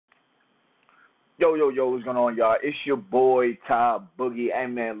Yo, what's going on, y'all? It's your boy, Todd Boogie. Hey,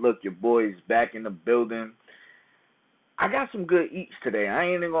 man, look, your boy's back in the building. I got some good eats today. I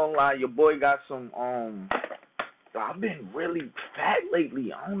ain't even gonna lie. Your boy got some, I've been really fat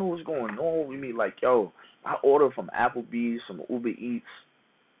lately. I don't know what's going on with me. Like, yo, I ordered from Applebee's, some Uber Eats.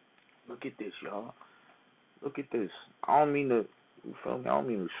 Look at this, y'all. Look at this. I don't mean to, you feel me? I don't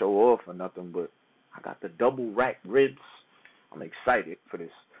mean to show off or nothing, but I got the double rack ribs. I'm excited for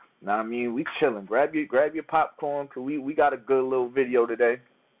this. Now I mean, we chilling. Grab your popcorn, cause we got a good little video today.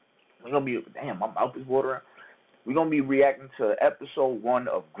 We're gonna be my mouth is watering. We're gonna be reacting to episode 1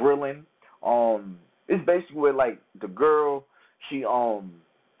 of Grilling. It's basically where like the girl she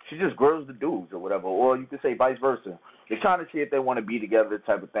just grills the dudes or whatever, or you could say vice versa. They're trying to see if they want to be together,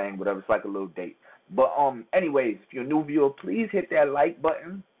 type of thing, whatever. It's like a little date. But anyways, if you're a new viewer, please hit that like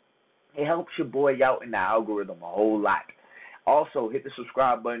button. It helps your boy out in the algorithm a whole lot. Also, hit the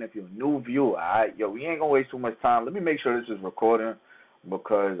subscribe button if you're a new viewer, alright? Yo, we ain't gonna waste too much time. Let me make sure this is recording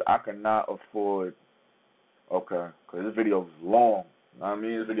because I cannot afford, because this video is long. You know what I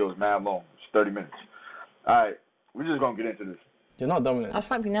mean? This video is mad long. It's 30 minutes. Alright, we're just gonna get into this. You're not dominant. I'll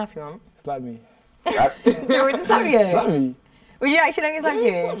slap you now if you want. Slap me. Do you want me to slap you? Slap me. Would you actually let me slap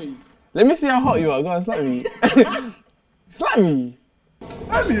you? Slap me. Let me see how hot you are. Go on, slap me. Slap me.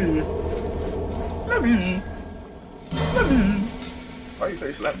 Let me. Why you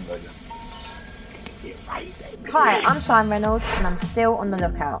say slap me like that? Hi, I'm Shine Reynolds and I'm still on the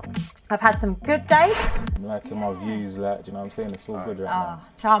lookout. I've had some good dates. I'm liking my views, like, do you know what I'm saying? It's all good right now.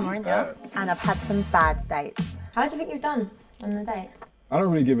 Charmer, isn't it? And I've had some bad dates. How do you think you've done on the date? I don't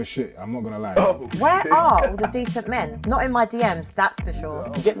really give a shit, I'm not gonna lie. Where are all the decent men? Not in my DMs, that's for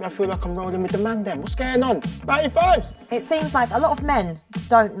sure. You get me? I feel like I'm rolling with the man then. What's going on? 95s. It seems like a lot of men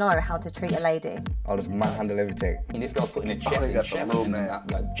don't know how to treat a lady. I'll just manhandle everything. And this girl's putting a chest in chest and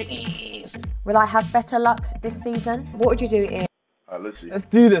that, like, jeez. Will I have better luck this season? What would you do if... Let's see. Let's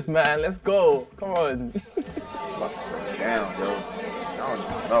do this, man. Let's go. Come on. Damn, yo. I don't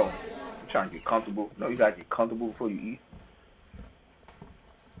even know. I'm trying to get comfortable. No, you gotta get comfortable before you eat.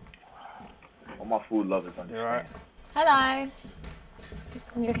 All my food lovers understand. You alright? Hello.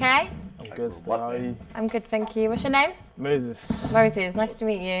 You okay? I'm good, still. How are you? I'm good, thank you. What's your name? Moses. Moses, nice to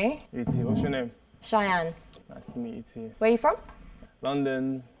meet you. You too. What's your name? Cheyenne. Nice to meet you too. Where are you from?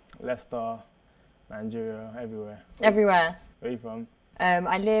 London, Leicester, Nigeria, everywhere. Everywhere. Where are you from?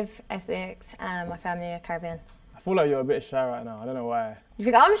 I live Essex and my family are Caribbean. I feel like you're a bit shy right now. I don't know why. You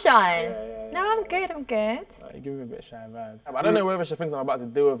think I'm shy? Yeah. No, I'm good, I'm good. Like, you give me a bit shy vibes. I don't know whether she thinks I'm about to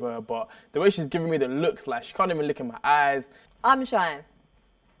deal with her, but the way she's giving me the looks, like she can't even look in my eyes. I'm shy.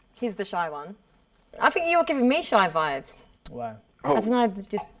 He's the shy one. I think you're giving me shy vibes. Why? I don't know,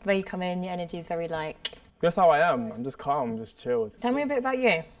 just the way you come in, your energy is very like... That's how I am. I'm just calm, just chilled. Tell me a bit about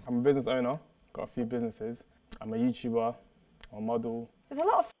you. I'm a business owner, got a few businesses. I'm a YouTuber, I'm a model. There's a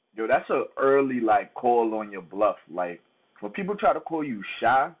lot of... Yo, that's a early, like, call on your bluff. Like, when people try to call you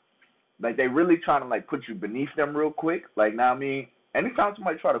shy, like, they really trying to, like, put you beneath them real quick. Like, now I mean, anytime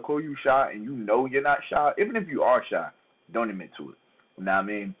somebody try to call you shy and you know you're not shy, even if you are shy, don't admit to it. You know what I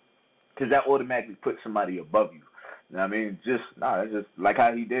mean? Because that automatically puts somebody above you. You know what I mean? That's just like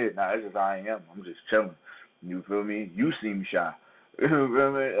how he did. That's just how I am. I'm just chilling. You feel me? You seem shy. You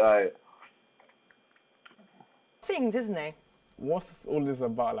feel me? Like... things, isn't he? What's all this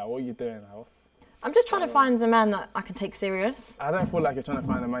about? Like, what are you doing? I'm just trying to find a man that I can take serious. I don't feel like you're trying to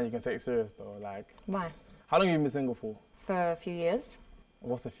find a man you can take serious, though. Like, Why? how long have you been single for? For a few years.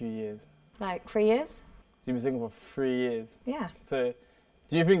 What's a few years? Like 3 years? So you've been single for 3 years? Yeah. So,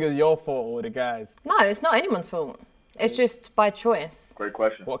 do you think it's your fault or the guy's? No, it's not anyone's fault. It's just by choice. Great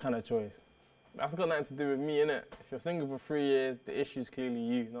question. What kind of choice? That's got nothing to do with me, innit? If you're single for 3 years, the issue's clearly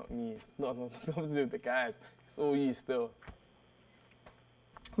you, not me. It's not something to do with the guys. It's all you still.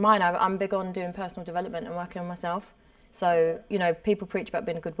 Mine, I'm big on doing personal development and working on myself. So, you know, people preach about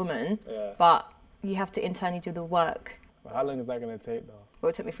being a good woman, but you have to internally do the work. But how long is that going to take, though? Well,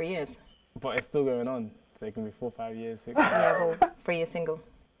 it took me 3 years. But it's still going on. So it can be 4, 5 years, 6 years. Yeah, well, 3 years single.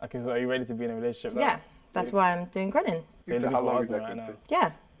 Okay, so are you ready to be in a relationship now? Yeah, that's why I'm doing grilling. So you're looking for a husband right now?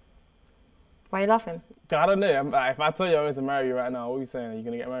 Yeah. Why are you laughing? I don't know. If I tell you I'm going to marry you right now, what are you saying? Are you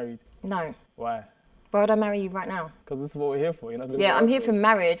going to get married? No. Why? Why would I marry you right now? Because this is what we're here for. You're not looking Yeah, for I'm a here for husband.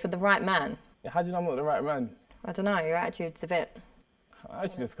 marriage with the right man. Yeah, how do you know I'm not the right man? I don't know, your attitude's a bit...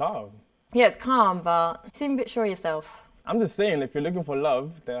 Actually, it's calm. Yeah, it's calm, but you seem a bit sure of yourself. I'm just saying, if you're looking for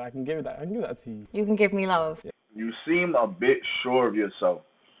love, then I can give that to you. You can give me love. You seem a bit sure of yourself.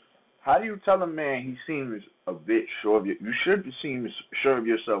 How do you tell a man he seems a bit sure of you? You should seem sure of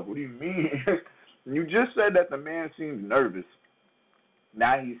yourself. What do you mean? You just said that the man seems nervous.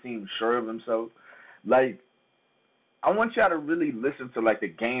 Now he seems sure of himself. Like, I want y'all to really listen to, like, the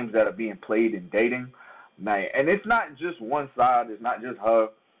games that are being played in dating. Like, and it's not just one side. It's not just her.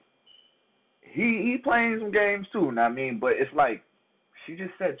 He playing some games too, you know what I mean? But it's like, she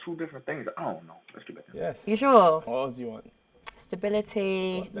just said two different things. I don't know. Let's get back to Yes. You sure? What else do you want?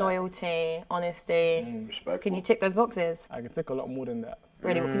 Stability, loyalty, honesty. respectful. Can you tick those boxes? I can tick a lot more than that.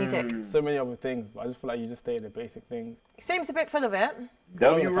 Really, what can you tick? So many other things, but I just feel like you just stated the basic things. Seems a bit full of it.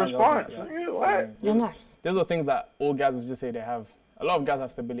 W I'm gonna find response. out, Yeah, what? Yeah, no. Those are things that all guys would just say they have. A lot of guys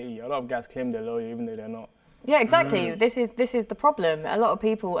have stability. A lot of guys claim they're loyal even though they're not. Yeah, exactly. This is the problem. A lot of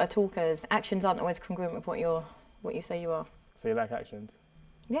people are talkers. Actions aren't always congruent with what you say you are. So you like actions.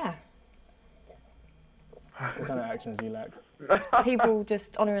 Yeah. What kind of actions do you like? People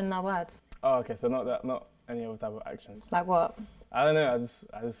just honouring their words. Oh, okay. So not any other type of actions. Like what? I don't know. I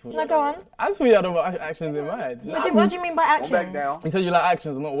just thought. No, go on. I just thought you had other actions in mind. What do you mean by Go back actions? down. You said you like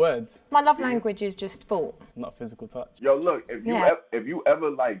actions, not words, My love language is just thought. not physical touch. Yo, look, if you ever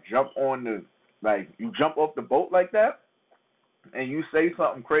like jump off the boat like that, and you say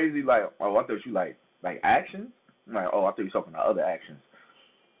something crazy like, oh, I thought you like actions. I'm like, oh, I thought you were talking about other actions.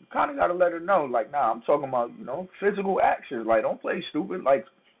 You kind of gotta let her know, like, nah, I'm talking about, physical actions. Like, don't play stupid. Like,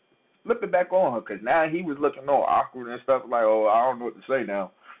 flip it back on her, cause now he was looking all awkward and stuff. Like, oh, I don't know what to say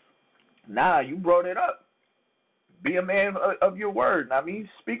now. Nah, you brought it up. Be a man of your word. I mean,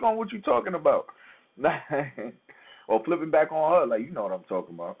 speak on what you're talking about. Or flip it back on her, like, you know what I'm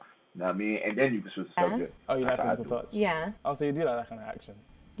talking about. Know what I mean? And then you can switch the subject. Oh, you like That's how I physical do it. touch? Yeah. Oh, so you do like that kind of action?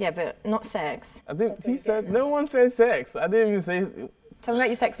 Yeah, but not sex. I didn't. You said no one said sex. I didn't even say. Tell me about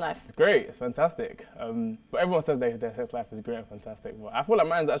your sex life. Great, it's fantastic. But everyone says their sex life is great and fantastic. But I feel like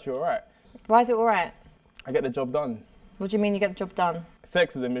mine's actually alright. Why is it alright? I get the job done. What do you mean you get the job done?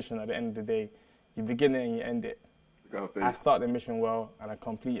 Sex is a mission at the end of the day. You begin it and you end it. I start the mission well and I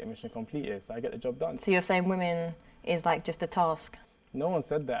complete it, mission completed. So I get the job done. So you're saying women is like just a task? No one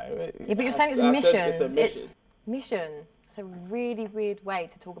said that. Yeah, but you're saying it's a mission. It's a mission. Mission. It's a really weird way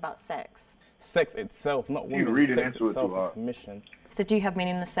to talk about sex. Sex itself, not women. reading Sex into it itself too is hard. a mission. So do you have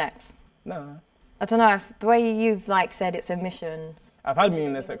meaningless sex? No. I don't know, the way you've said it's a mission. I've had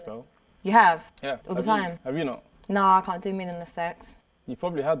meaningless sex though. You have? Yeah. All the time? Have you not? No, I can't do meaningless sex. You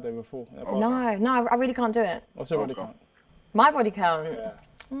probably had though before. No, I really can't do it. What's your body count? My body count? Yeah.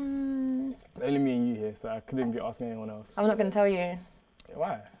 Only me and you here, so I couldn't be asking anyone else. I'm not going to tell you.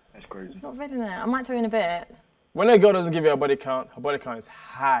 Why? That's crazy. It's not really, innit? I might tell you in a bit. When a girl doesn't give you her body count is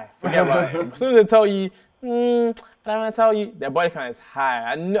high. Forget about it. As soon as they tell you, I don't want to tell you, their body count is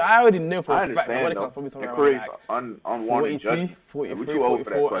high. I already know for a fact their body count is probably somewhere around like 42, 43,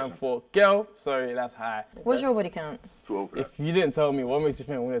 44, and 4. Girl, sorry, that's high. What's your body count? Too old for that. If you didn't tell me, what makes you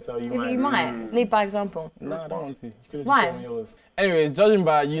think I'm going to tell you Yeah, but mine? you might. Lead by example. No, I don't want to. You could have Why? just told me yours. Anyways, judging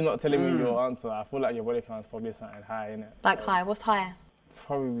by you not telling me your answer, I feel like your body count is probably something high, innit? Like high, what's high?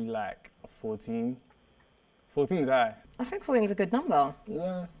 Probably like 14. 14 is high. I think 14 is a good number.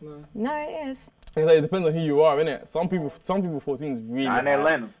 No. No, it is. It's like, it depends on who you are, innit? Some people 14 is really Nah, in high.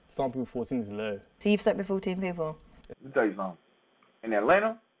 Atlanta. Some people 14 is low. So you've slept with 14 people? Let me tell you something. In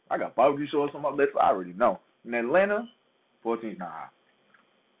Atlanta, I got barbecue sauce on my list. I already know. In Atlanta, 14 is not high.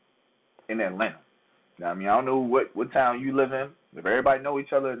 In Atlanta. Now, I mean, I don't know what town you live in. If everybody know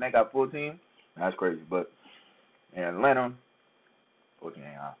each other and they got 14, that's crazy. But in Atlanta, 14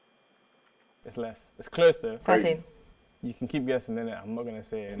 ain't high. It's less. It's close though. 13. You can keep guessing, innit? I'm not gonna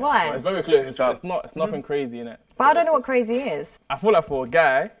say it. Innit? Why? But it's very close. It's nothing crazy, innit? But I don't know what crazy is. I feel like for a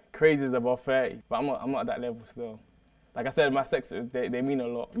guy, crazy is about 30, but I'm not at that level still. Like I said, my sex, they mean a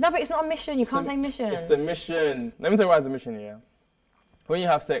lot. No, but it's not a mission. You can't say mission. It's a mission. Let me tell you why it's a mission, yeah? When you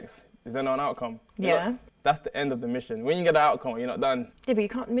have sex, is there no outcome? Yeah. That's the end of the mission. When you get the outcome, you're not done. Yeah, but you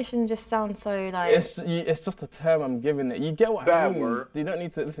can't. Mission just sounds so like. It's just a term I'm giving it. You get what I Bad mean? word. You don't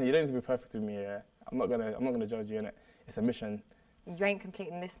need to listen. You don't need to be perfect with me, yeah? I'm not gonna judge you, innit? It's a mission. You ain't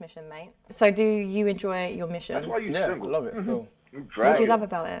completing this mission, mate. So do you enjoy your mission? That's why you Yeah, I single. love it still. You What drag do you it. love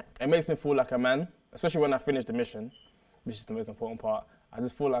about it? It makes me feel like a man, especially when I finish the mission, which is the most important part. I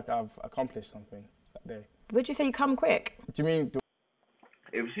just feel like I've accomplished something that day. Would you say you come quick? Do you mean?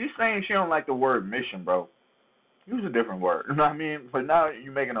 If she's saying she don't like the word mission, bro, use a different word. You know what I mean? But now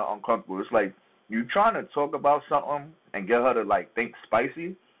you're making her uncomfortable. It's like you trying to talk about something and get her to like think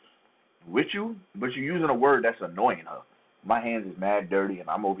spicy with you, but you're using a word that's annoying her. My hands is mad dirty and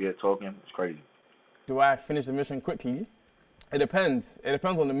I'm over here talking. It's crazy. Do I finish the mission quickly? It depends. It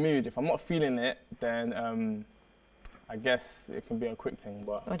depends on the mood. If I'm not feeling it, then I guess it can be a quick thing.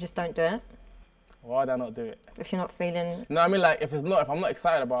 But Or just don't do it? why would I not do it? If you're not feeling. No, I mean like if I'm not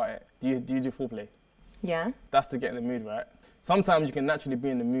excited about it, do you do foreplay? Yeah. That's to get in the mood, right? Sometimes you can naturally be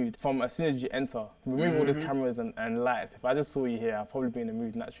in the mood from as soon as you enter. Remove all these cameras and lights. If I just saw you here, I'll probably be in the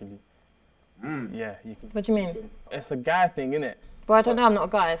mood naturally. Yeah, you can. What do you mean? It's a guy thing, innit? Well, I don't know, I'm not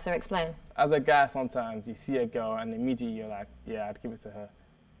a guy, so explain. As a guy, sometimes you see a girl and immediately you're like, yeah, I'd give it to her.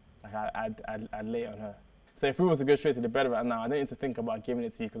 Like, I'd lay it on her. So if we was to go straight to the bed right now, I don't need to think about giving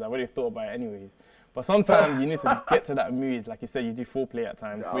it to you because I already thought about it anyways. But sometimes you need to get to that mood. Like you said, you do foreplay at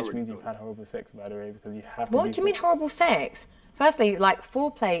times, which means you've had horrible sex, by the way, because you have to. What do you mean horrible sex? Firstly, like,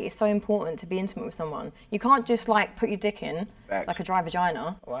 foreplay is so important to be intimate with someone. You can't just, like, put your dick in, like a dry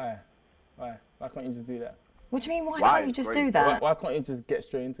vagina. Why? Why can't you just do that? What do you mean, why can't you just do that? Why can't you just get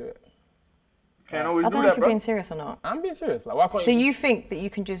straight into it? Can't always I don't know if you're being serious or not. I'm being serious. Like, why can't so you think that you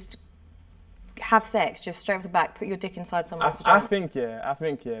can just have sex, just straight off the back, put your dick inside someone's vagina? I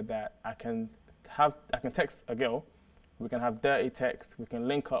think that I can text a girl, we can have dirty text, we can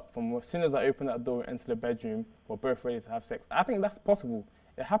link up from as soon as I open that door into the bedroom, we're both ready to have sex. I think that's possible.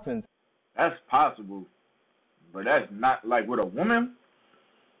 It happens. That's possible, but that's not like with a woman.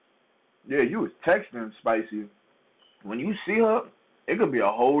 Yeah, you was texting spicy. When you see her, it could be a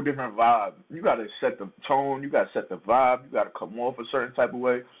whole different vibe. You gotta set the tone, you gotta set the vibe, you gotta come off a certain type of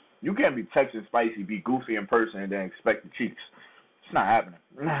way. You can't be texting spicy, be goofy in person, and then expect the cheeks. It's not happening.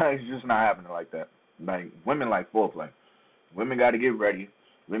 It's just not happening like that. Like, women like foreplay. Women got to get ready.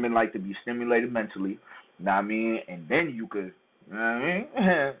 Women like to be stimulated mentally. You know what I mean? And then you could, you know what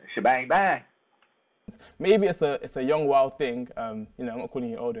I mean? Shebang bang. Maybe it's a young wild thing. You know, I'm not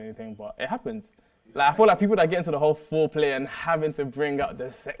calling you old or anything, but it happens. Like, I feel like people that get into the whole foreplay and having to bring out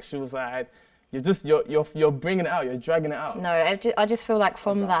the sexual side, you're bringing it out, you're dragging it out. No, I just feel like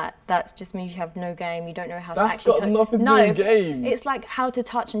from that just means you have no game. You don't know how to That's actually. got nothing to do with game. It's like how to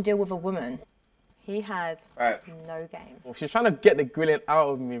touch and deal with a woman. He has no game. Well, she's trying to get the grilling out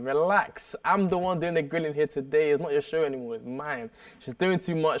of me. Relax. I'm the one doing the grilling here today. It's not your show anymore. It's mine. She's doing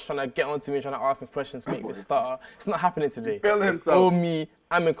too much, trying to get onto me, trying to ask me questions, make me stutter. It's not happening today. It's all me.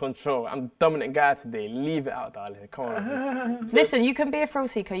 I'm in control. I'm the dominant guy today. Leave it out, darling. Come on. Listen, you can be a thrill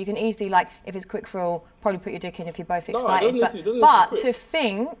seeker. You can easily, like, if it's quick thrill, probably put your dick in if you're both excited. But to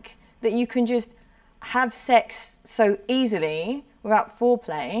think that you can just have sex so easily without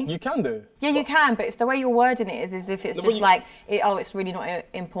foreplay. You can do. Yeah, you can, but it's the way you're wording it is as if it's just like, it's really not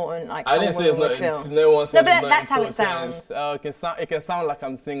important. Like, I didn't say it's not. No one said no, but that's how it sounds. It can sound like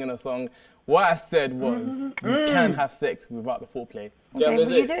I'm singing a song. What I said was, you can have sex without the foreplay. Okay, what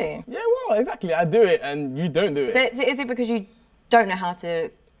you do? Yeah, well, exactly. I do it, and you don't do it. So is it because you don't know how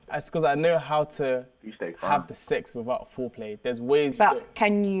to? It's because I know how to have the sex without foreplay. There's ways. But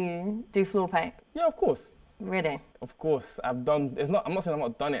can you do foreplay? Yeah, of course. Really? Of course, I've done. I'm not saying I've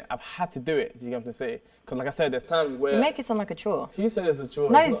not done it. I've had to do it. Do you get what I'm saying? Because, like I said, there's times where you make it sound like a chore. You said it's a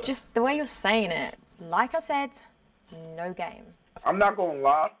chore. No, just the way you're saying it. Like I said, no game. I'm not gonna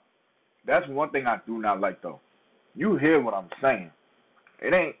lie. That's one thing I do not like, though. You hear what I'm saying.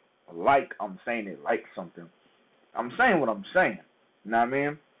 It ain't like I'm saying it like something. I'm saying what I'm saying. You know what I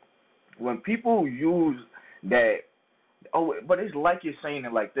mean? When people use that, but it's like you're saying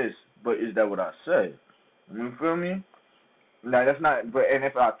it like this, but is that what I said? You feel me? No, that's not. And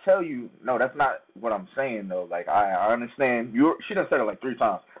if I tell you, no, that's not what I'm saying, though. Like, I understand. She done said it like 3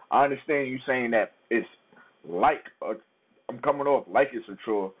 times. I understand you saying that it's like, I'm coming off like it's a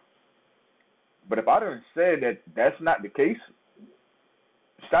chore. But if I done said that that's not the case,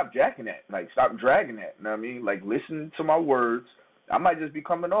 stop jacking that. Like, stop dragging that. You know what I mean? Like, listen to my words. I might just be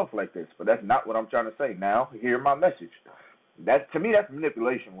coming off like this, but that's not what I'm trying to say. Now, hear my message. To me, that's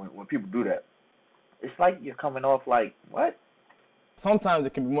manipulation when people do that. It's like you're coming off like, what? Sometimes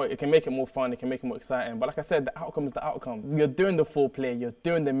it can be more. It can make it more fun. It can make it more exciting. But like I said, the outcome is the outcome. You're doing the foreplay. You're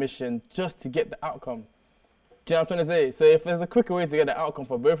doing the mission just to get the outcome. Do you know what I'm trying to say? So if there's a quicker way to get the outcome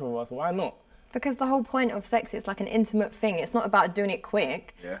for both of us, why not? Because the whole point of sex is like an intimate thing. It's not about doing it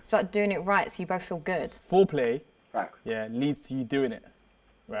quick. Yeah. It's about doing it right so you both feel good. Foreplay, leads to you doing it,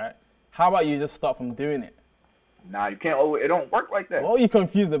 right? How about you just start from doing it? Nah, you can't. It don't work like that. What are you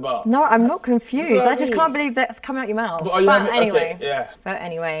confused about? No, I'm not confused. I just can't believe that's coming out your mouth. But anyway. Okay, yeah. But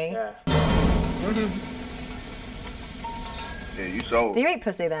anyway. Yeah. Yeah, you sold. Do you eat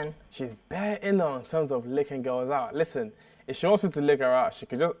pussy then? She's bare in on in terms of licking girls out. Listen, if she wants me to lick her out, she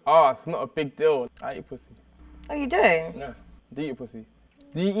could just ask. It's not a big deal. I eat pussy. Oh, you do? Yeah. Do you eat pussy?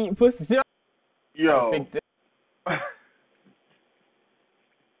 Do you eat pussy? Yo. A big deal.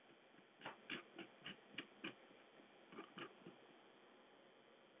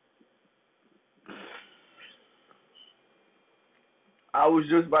 I was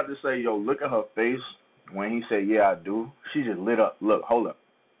just about to say, yo, look at her face when he said, yeah, I do. She just lit up. Look, hold up.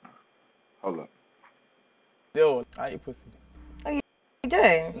 Still, I eat pussy.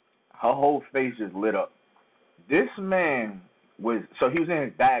 do? Her whole face is lit up. This man was, so he was in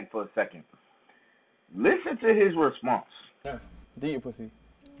his bag for a second. Listen to his response. Yeah. Do you eat pussy?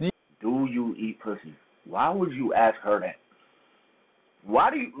 Do you eat pussy? Why would you ask her that?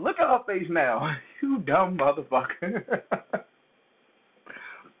 Why do you, look at her face now. You dumb motherfucker.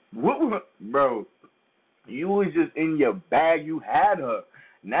 Bro, you was just in your bag. You had her.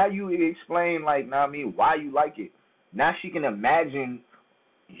 Now you explain, like, why you like it. Now she can imagine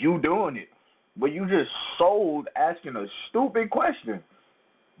you doing it. But you just sold asking a stupid question.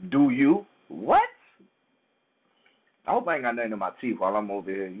 Do you? What? I hope I ain't got nothing in my teeth while I'm over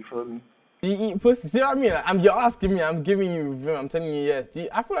here. You feel me? Do you eat pussy? See what I mean? You're asking me. I'm giving you. I'm telling you yes.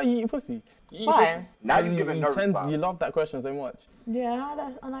 I feel like you eat pussy. Why? Now you're giving nervous vibes. You love that question so much. Yeah,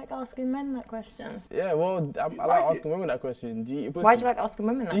 I like asking men that question. Yeah, well, I like asking women that question. Do you eat pussy? Why do you like asking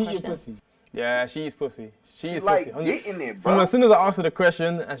women that question? Do you eat pussy? Yeah, she eats pussy. She eats like pussy. Getting it, bro. From as soon as I asked her the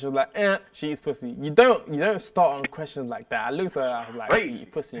question, and she was like, she eats pussy. You don't start on questions like that. I looked at her, I was like, do you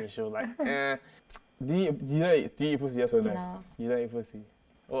eat pussy? And she was like, Do you eat pussy? Yes or no? No. You don't eat pussy.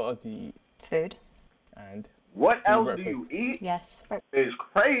 What else do you eat? Food. And? What else do you eat? Yes. It's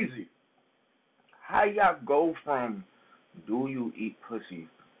crazy. How y'all go from do you eat pussy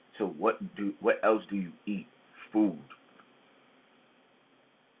to what else do you eat? Food.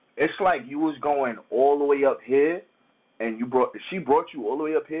 It's like you was going all the way up here, and she brought you all the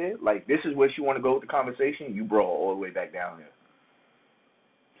way up here. Like, this is where she want to go with the conversation. You brought her all the way back down here.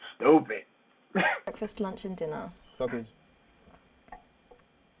 Stupid. Breakfast, lunch, and dinner. Sausage.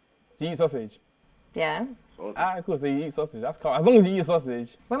 Do you eat sausage? Yeah. Alright, cool. So you eat sausage. That's cool. As long as you eat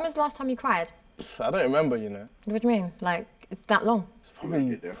sausage. When was the last time you cried? I don't remember, you know. What do you mean? Like, it's that long? It's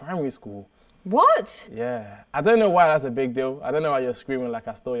probably primary school. What? Yeah. I don't know why that's a big deal. I don't know why you're screaming like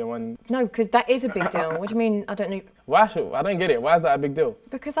I stole your money. No, because that is a big deal. What do you mean? I don't know. Why I don't get it. Why is that a big deal?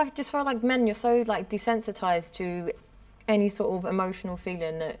 Because I just feel like men, you're so like desensitized to any sort of emotional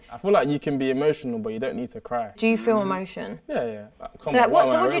feeling that. I feel like you can be emotional, but you don't need to cry. Do you feel emotion? Yeah. So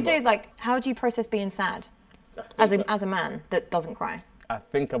what do you do? Like, how do you process being sad as a man that doesn't cry? I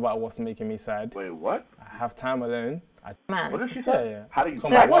think about what's making me sad. Wait, what? I have time alone. Man. What did she say? Yeah. How do you? So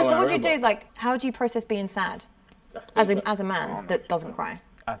what do you do? Like, how do you process being sad as a man that doesn't cry?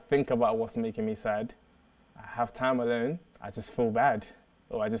 I think about what's making me sad. I have time alone. I just feel bad,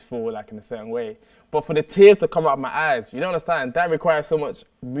 or I just feel like in a certain way. But for the tears to come out of my eyes, you don't understand. That requires so much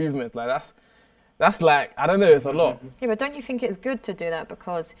movements. Like that's like, I don't know. It's a lot. Yeah, but don't you think it's good to do that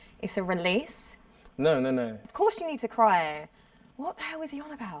because it's a release? No. Of course you need to cry. What the hell is he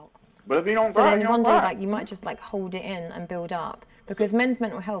on about? But if you don't cry, so then one day, like, you might just like hold it in and build up because men's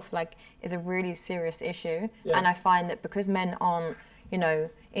mental health, like, is a really serious issue. Yeah. And I find that because men aren't,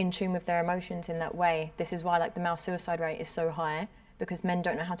 in tune with their emotions in that way, this is why like the male suicide rate is so high because men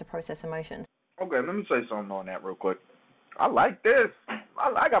don't know how to process emotions. Okay, let me say something on that real quick. I like this.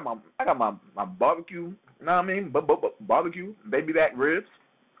 I got my barbecue. You know what I mean? Barbecue, baby back ribs.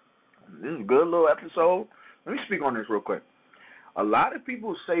 This is a good little episode. Let me speak on this real quick. A lot of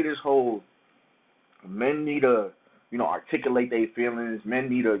people say this whole men need to, articulate their feelings. Men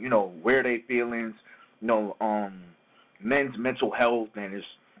need to, wear their feelings. Men's mental health, and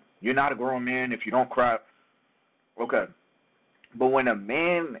you're not a grown man if you don't cry. Okay. But when a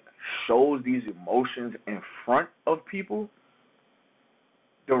man shows these emotions in front of people,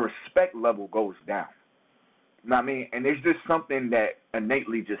 the respect level goes down. You know what I mean? And it's just something that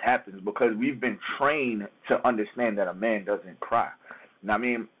innately just happens because we've been trained to understand that a man doesn't cry. You know what I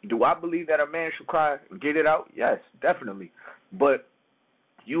mean? Do I believe that a man should cry and get it out? Yes, definitely. But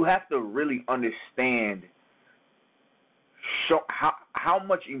you have to really understand how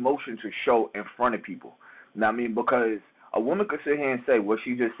much emotion to show in front of people. You know what I mean? Because a woman could sit here and say what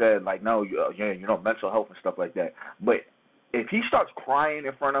she just said, like, no, mental health and stuff like that. But if he starts crying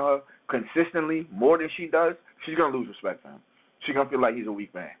in front of her consistently more than she does, she's going to lose respect for him. She's going to feel like he's a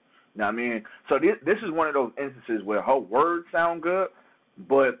weak man. You know what I mean? So this is one of those instances where her words sound good,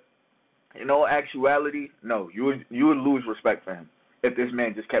 but in all actuality, no, you would lose respect for him if this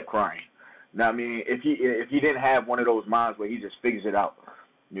man just kept crying. You know what I mean? If he didn't have one of those minds where he just figures it out.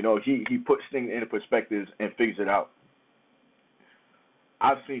 He puts things into perspective and figures it out.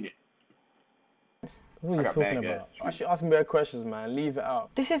 I've seen it. What are you talking about? I should ask me better questions, man. Leave it out.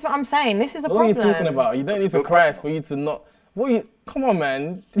 This is what I'm saying. This is the problem. What are you talking about? You don't need to cry for you to not. Come on,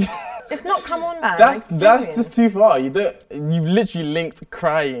 man. It's not come on, man. That's just too far. You've literally linked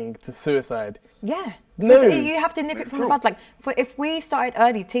crying to suicide. Yeah. No. You have to nip it from the bud. Like, if we started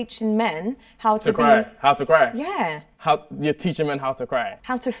early teaching men how to cry. How to cry. Yeah. You're teaching men how to cry.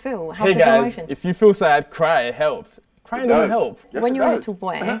 How to feel. How to feel emotion. If you feel sad, cry. It helps. Crying doesn't help. Yes, when you're a little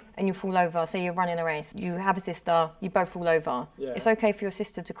boy and you fall over, say you're running a race, you have a sister, you both fall over. Yeah. It's okay for your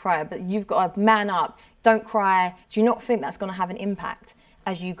sister to cry, but you've got to man up. Don't cry. Do you not think that's going to have an impact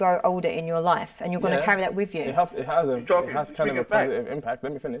as you grow older in your life, and you're going to carry that with you? It has kind of a positive impact.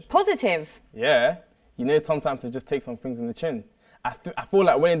 Let me finish. Positive? Yeah. You need sometimes to just take some things in the chin. I feel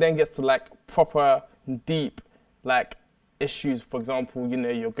like when it then gets to like proper, deep, like issues, for example, you know,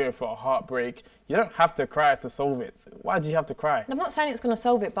 you're going through a heartbreak, you don't have to cry to solve it. Why do you have to cry? I'm not saying it's going to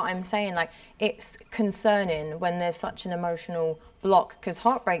solve it, but I'm saying like it's concerning when there's such an emotional block, because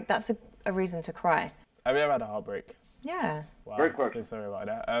heartbreak, that's a reason to cry. Have you ever had a heartbreak? Yeah. Wow, Great question. So sorry about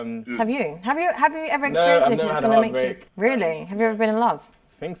that. Have you? Have you ever experienced anything that's going to make you... Really? Have you ever been in love?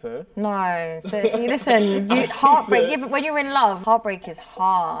 I think so. No. So listen, heartbreak, but when you're in love, heartbreak is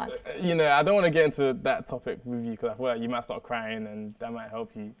hard. You know, I don't want to get into that topic with you because I feel like you might start crying and that might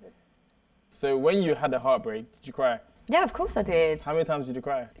help you. So when you had a heartbreak, did you cry? Yeah, of course I did. How many times did you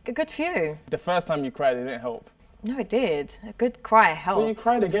cry? A good few. The first time you cried, it didn't help? No, it did. A good cry helps. Well, you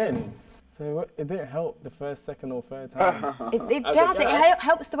cried again. So it didn't help the first, second or third time? It does. It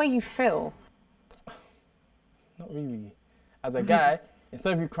helps the way you feel. Not really. As a guy,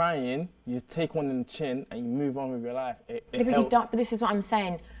 instead of you crying, you just take one in the chin and you move on with your life. It helps. But this is what I'm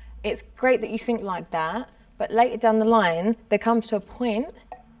saying. It's great that you think like that, but later down the line, there comes to a point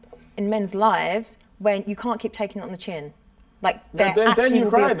in men's lives when you can't keep taking it on the chin. Like, then you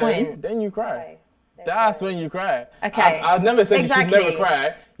cry. Then you cry. Okay. That's when you cry. Okay. I've never said you should never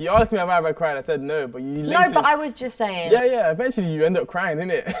cry. You asked me if I ever cried. I said no, but you linked No, but I was just saying. Yeah. Eventually you end up crying,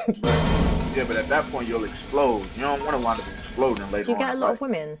 innit? Yeah, but at that point you'll explode. You don't want to wind up exploding later on. Do you get a lot of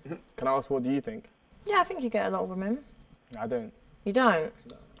women? Can I ask, what do you think? Yeah, I think you get a lot of women. I don't. You don't?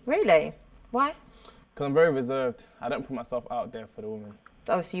 No. Really? Why? Because I'm very reserved. I don't put myself out there for the women.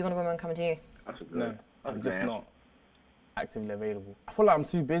 Oh, so you want a woman coming to you? No, I'm just not actively available. I feel like I'm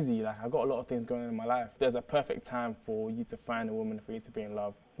too busy. Like, I've got a lot of things going on in my life. There's a perfect time for you to find a woman, for you to be in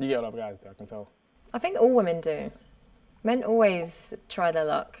love. You get a lot of guys there, I can tell. I think all women do. Men always try their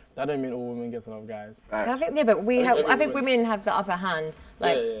luck. That don't mean all women get a lot of guys. I think, yeah, but I think women have the upper hand.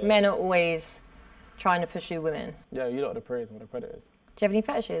 Like, men are always trying to pursue women. Yeah, you lot are the preyers and the predators. Do you have any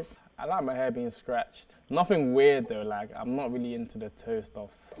fetishes? I like my hair being scratched. Nothing weird though, like, I'm not really into the toe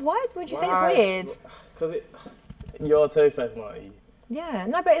stuffs. Why would you say it's weird? Because you're a toe personality. Yeah,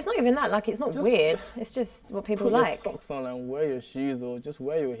 no, but it's not even that. Like, it's not weird. It's just what people like. Put your socks on and wear your shoes, or just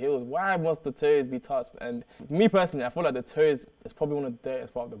wear your heels. Why must the toes be touched? And me personally, I feel like the toes is probably one of the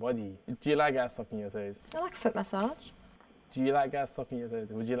dirtiest part of the body. Do you like guys sucking your toes? I like a foot massage. Do you like guys sucking your toes?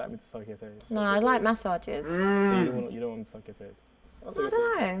 Would you like me to suck your toes? No, I like massages. So you don't want me to suck your toes? I don't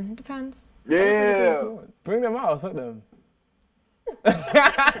know. It depends. Yeah. Bring them out. Suck them.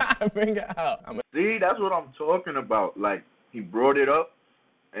 Bring it out. See, that's what I'm talking about. Like, he brought it up,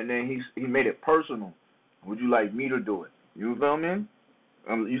 and then he made it personal. Would you like me to do it? You feel me?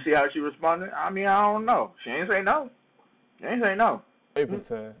 You see how she responded? I mean, I don't know. She ain't say no. She ain't say no. Open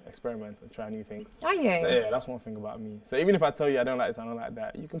to experiment and try new things. Are you? Yeah, that's one thing about me. So even if I tell you I don't like this, I don't like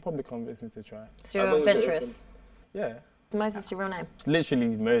that, you can probably convince me to try. So you're adventurous? Yeah. Is Moses your real name? It's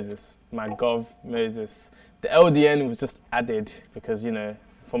literally Moses. My gov, Moses. The LDN was just added because, you know,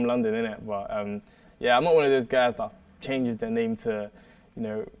 from London, innit? But yeah, I'm not one of those guys that changes their name to, you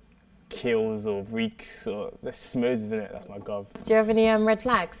know, Kills or Reeks, or that's just Moses, innit? That's my gov. Do you have any red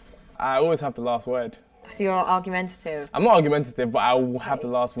flags? I always have the last word. So you're argumentative? I'm not argumentative, but I will have the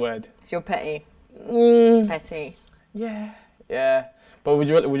last word. So you're petty? Petty? Yeah. But would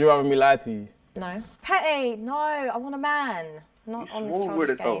you rather me lie to you? No. Petty? No, I want a man. Not on this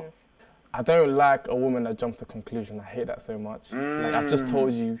childish games. I don't like a woman that jumps to conclusion. I hate that so much. Like, I've just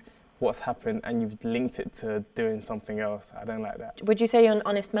told you what's happened and you've linked it to doing something else. I don't like that. Would you say you're an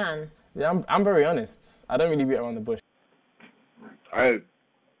honest man? Yeah, I'm very honest. I don't really beat around the bush. I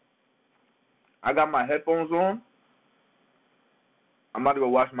got my headphones on. I'm about to go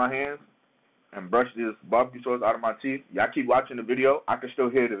wash my hands and brush this barbecue sauce out of my teeth. Y'all keep watching the video. I can still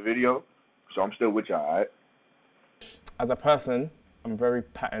hear the video, so I'm still with y'all, all right? As a person, I'm very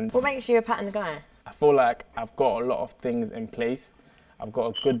patterned. What makes you a patterned guy? I feel like I've got a lot of things in place. I've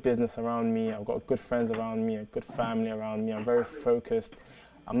got a good business around me. I've got good friends around me, a good family around me. I'm very focused.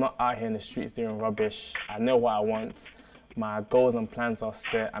 I'm not out here in the streets doing rubbish. I know what I want. My goals and plans are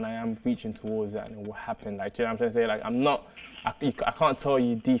set, and I am reaching towards that, and it will happen. Like, do you know what I'm trying to say? Like, I'm not, I can't tell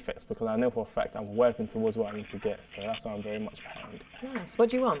you defects because I know for a fact I'm working towards what I need to get. So that's why I'm very much patterned. Nice. What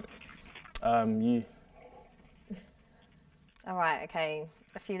do you want? You. All right. Okay.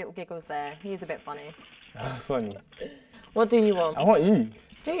 A few little giggles there. He's a bit funny. That's funny. What do you want? I want you.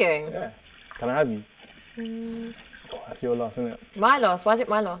 Do you? Yeah. Can I have you? That's your loss, isn't it? My loss? Why is it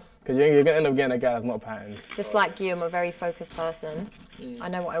my loss? Because you're going to end up getting a guy that's not patterned. Just like you, I'm a very focused person. I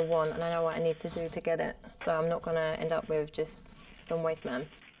know what I want and I know what I need to do to get it. So I'm not going to end up with just some waste man.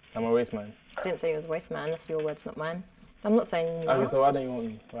 So I'm a waste man? I didn't say you was a waste man. That's your words, not mine. I'm not saying you are. Okay, so why don't you want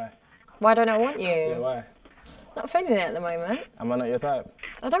me? Why? Why don't I want you? Yeah, why? Not feeling it at the moment. Am I not your type?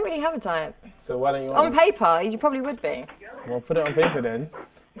 I don't really have a type. So why don't you want me? On paper, you probably would be. Well, put it on paper then.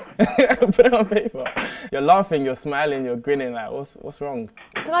 Put it on paper. You're laughing, you're smiling, you're grinning. Like, what's wrong?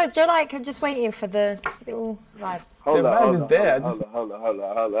 I don't know. Do you like? I'm just waiting for the little vibe. The vibe is there.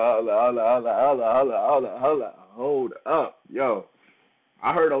 Hold up, yo.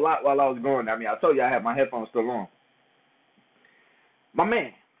 I heard a lot while I was going. I mean, I told you I had my headphones still on. My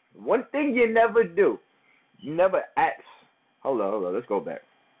man, one thing you never do, you never ask. Hold on. Let's go back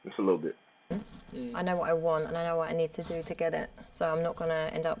just a little bit. I know what I want and I know what I need to do to get it. So I'm not going to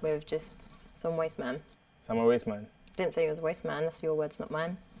end up with just some waste man. So I'm a waste man? Didn't say you was a waste man. That's your words, not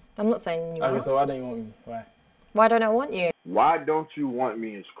mine. I'm not saying you are. Okay, so why don't you want me? Why? Why don't I want you? Why don't you want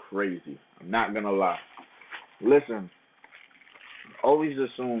me is crazy. I'm not going to lie. Listen, always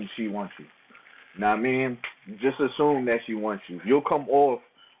assume she wants you. Now, I mean, just assume that she wants you. You'll come off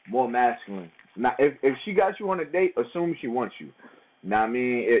more masculine. Now, if she got you on a date, assume she wants you. Now, I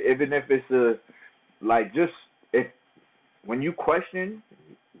mean, even if it's when you question,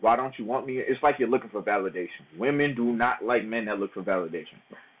 why don't you want me? It's like you're looking for validation. Women do not like men that look for validation.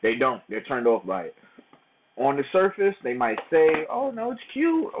 They don't. They're turned off by it. On the surface, they might say, oh, no, it's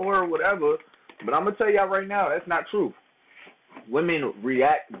cute or whatever. But I'm going to tell y'all right now, that's not true. Women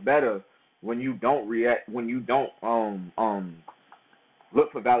react better when you don't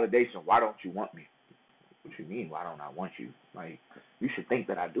look for validation. Why don't you want me? What you mean, why don't I want you? Like, you should think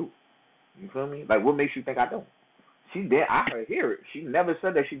that I do. You feel me? Like, what makes you think I don't? She did. I hear it. She never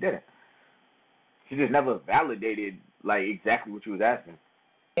said that she didn't. She just never validated, like, exactly what you was asking.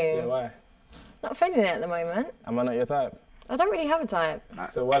 Yeah, why? Not feeling it at the moment. Am I not your type? I don't really have a type.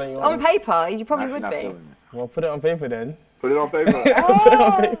 So why don't you want on paper, you probably would be. Well, put it on paper then. Put it on paper. Put it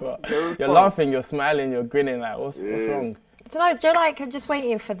on paper. You're laughing, you're smiling, you're grinning. Like, what's wrong? I don't know. Do you like? I'm just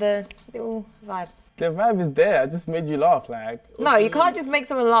waiting for the little vibe. The vibe is there. I just made you laugh. Like. No, you can't just make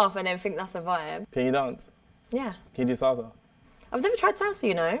someone laugh and then think that's a vibe. Can you dance? Yeah. Can you do salsa? I've never tried salsa,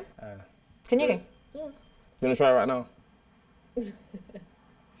 you know. Can you? Yeah. You wanna try it right now?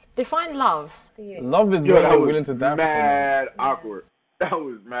 Define love. Love is when you're willing to die for someone. Mad awkward. That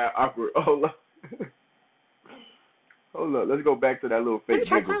was mad awkward. Hold up. Hold up. Let's go back to that little fake. Never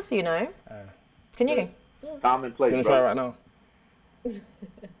tried salsa, you know. Can you? Time and place. You wanna try it right now?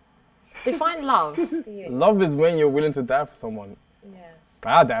 Define love. Love is when you're willing to die for someone. Yeah.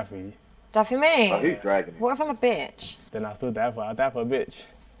 I'll die for you. Die for me? Oh, he's dragging it. What if I'm a bitch? Then I'll still die for her. I'll die for a bitch.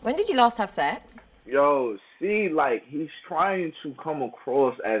 When did you last have sex? Yo, see, like, he's trying to come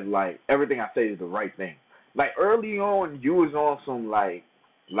across as, like, everything I say is the right thing. Like, early on, you was on some, like,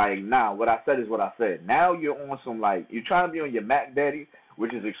 nah, what I said is what I said. Now you're on some, like, you're trying to be on your Mac Daddy,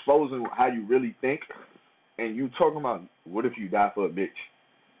 which is exposing how you really think, and you talking about, what if you die for a bitch?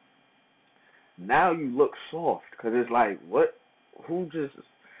 Now you look soft, because it's like, what?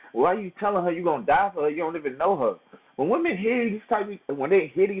 Why are you telling her you're going to die for her? You don't even know her. When women hear these type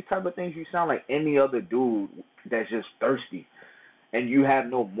of things, you sound like any other dude that's just thirsty and you have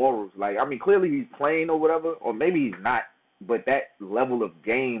no morals. Like, I mean, clearly he's playing or whatever, or maybe he's not, but that level of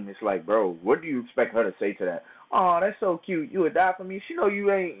game, it's like, bro, what do you expect her to say to that? Oh, that's so cute. You would die for me? She know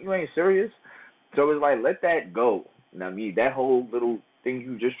you ain't serious. So it's like, let that go. You know what I mean? That whole little thing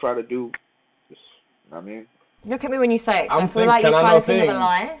you just try to do, just, you know what I mean? Look at me when you say it, I feel like you're trying to think of a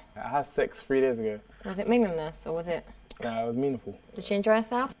lie. I had sex 3 days ago. Was it meaningless or was it? Yeah, it was meaningful. Did she enjoy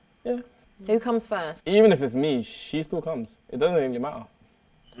herself? Yeah. Who comes first? Even if it's me, she still comes. It doesn't really matter.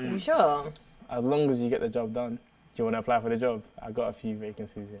 Are you sure? As long as you get the job done. Do you want to apply for the job? I got a few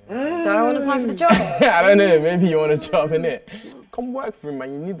vacancies here. Do I want to apply for the job? I don't know. Maybe you want a job, innit? Come work for me,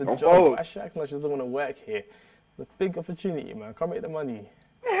 man. You need the job. Actually, acting like she doesn't want to work here. It's a big opportunity, man. Come make the money.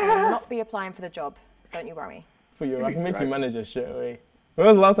 I will not be applying for the job. Don't you worry. For you, I can make you manager straight away. When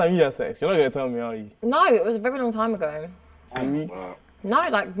was the last time you had sex? You're not going to tell me, are you? No, it was a very long time ago. 2 weeks? No,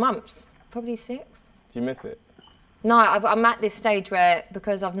 like months. Probably 6. Do you miss it? No, I'm at this stage where,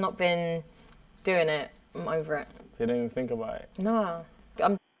 because I've not been doing it, I'm over it. So you don't even think about it? No.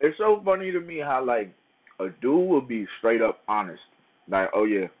 It's so funny to me how, like, a dude will be straight up honest. Like, oh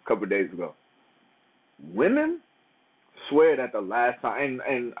yeah, a couple of days ago. Women swear that the last time,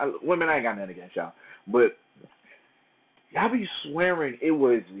 and women, I ain't got nothing against y'all, but y'all be swearing it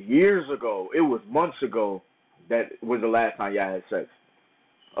was years ago, it was months ago that was the last time y'all had sex.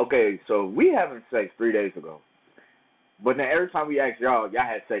 Okay, so we having sex 3 days ago. But then every time we ask y'all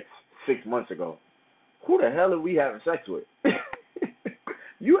had sex 6 months ago. Who the hell are we having sex with?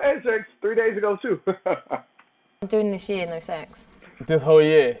 You had sex 3 days ago too. I'm doing this year, no sex. This whole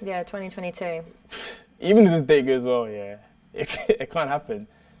year? Yeah, 2022. Even if this date goes well, yeah, it can't happen.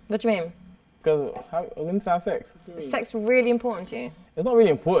 What do you mean? Because we're going to have sex. Is sex really important to you? It's not really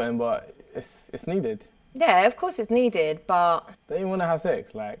important, but it's needed. Yeah, of course it's needed, but... Don't you want to have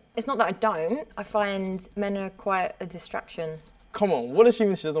sex? Like, it's not that I don't. I find men are quite a distraction. Come on, what does she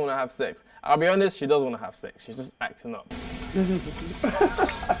mean she doesn't want to have sex? I'll be honest, she does want to have sex. She's just acting up.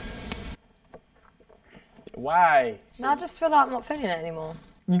 Why? No, I just feel like I'm not feeling it anymore.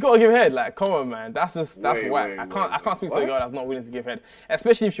 You gotta give head, like, come on, man. That's whack. I can't speak to a girl that's not willing to give head,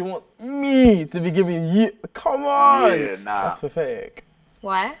 especially if she wants me to be giving you. Come on. Yeah, nah. That's pathetic.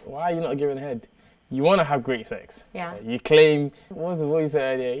 Why? Why are you not giving head? You want to have great sex. Yeah. You claim, what you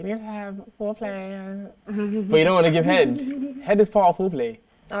said earlier? You need to have foreplay, but you don't want to give head. Head is part of foreplay.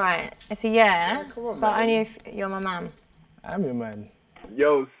 All right, it's a yeah, on, but man. only if you're my man. I'm your man.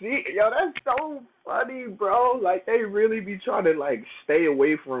 Yo, that's so funny, bro. Like, they really be trying to, like, stay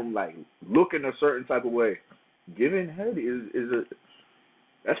away from, like, looking a certain type of way. Giving head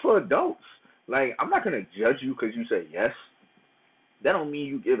that's for adults. Like, I'm not going to judge you because you say yes. That don't mean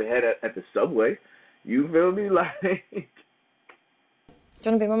you give a head at the subway. You feel me? Like... Do you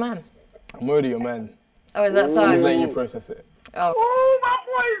want to be my man? I'm already your man. Oh, is that so? I'm just letting you process it. Oh, my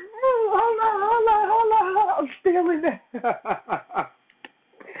boy, hold on. I'm stealing that.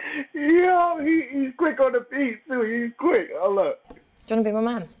 Yo, he's quick on the feet, too. He's quick. Hold up. Do you want to be my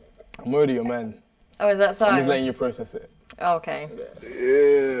man? I'm already your man. Oh, is that so? I'm just letting you process it. Oh, okay.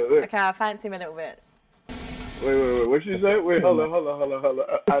 Yeah. Okay, I fancy him a little bit. Wait. What you say? Wait, hold on.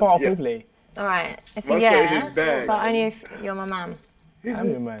 It's part of foreplay. All right, it's a yeah, but only if you're my man. I'm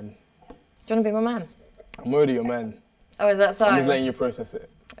your man. Do you want to be my man? I'm already your man. Oh, is that so? I'm just letting you process it.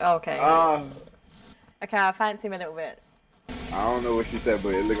 Oh, okay. Okay, I fancy him a little bit. I don't know what she said,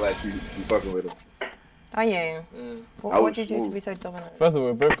 but it looked like she fucking with him. Are you? What do you do to be so dominant? First of all,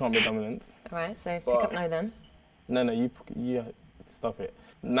 we both can't be dominant. All right, so pick up no then. No, you stop it.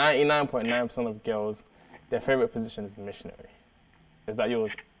 99.9% of girls, their favourite position is missionary. Is that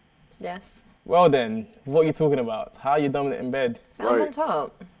yours? Yes. Well then, what are you talking about? How are you dominant in bed? I'm on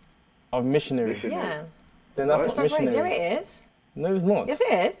top. Of missionary? Yeah. Then that's not missionary. Yeah, it is. No, it's not. Yes,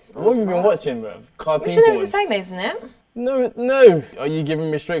 it is. What have you been watching, bro? Cartoon Missionary is the same, isn't it? No. Are you giving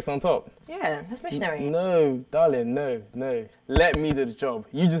me strokes on top? Yeah, that's missionary. No, darling, no. Let me do the job.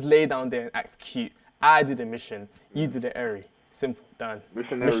 You just lay down there and act cute. I did the mission. You did the airy. Simple, done.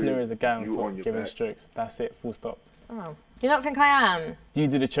 Missionary is a guy on top giving strokes. That's it, full stop. Oh. Do you not think I am? Do you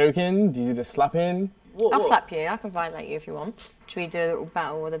do the choking? Do you do the slapping? I'll slap you. I can violate you if you want. Should we do a little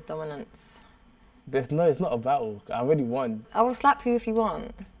battle with the dominance? It's not a battle. I already won. I will slap you if you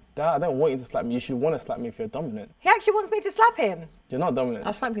want. I don't want you to slap me. You should want to slap me if you're dominant. He actually wants me to slap him. You're not dominant.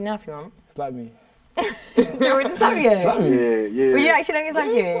 I'll slap you now if you want. Slap me. Do you want me to slap you? Slap me. Yeah. Will you actually let me slap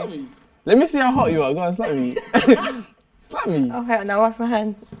you? Slap me. Let me see how hot you are. Go on, slap me. Slap me. Okay, now wash my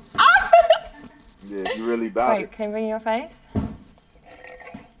hands. Yeah, you really bad. Wait, can you bring your face?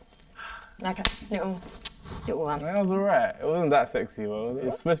 Like a little one. That was alright. It wasn't that sexy, was it?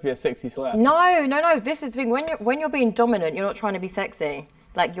 It's supposed to be a sexy slap. No. This is the thing. When you're being dominant, you're not trying to be sexy.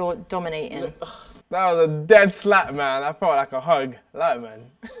 Like you're dominating. That was a dead slap, man. I felt like a hug. Like, man.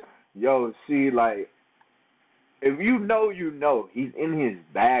 Yo, see, like, if you know, you know. He's in his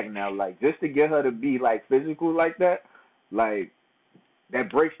bag now. Like, just to get her to be, like, physical like that, like, that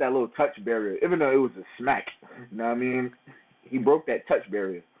breaks that little touch barrier. Even though it was a smack. You know what I mean? He broke that touch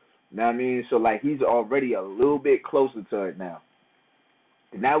barrier. You know what I mean? So, like, he's already a little bit closer to it now.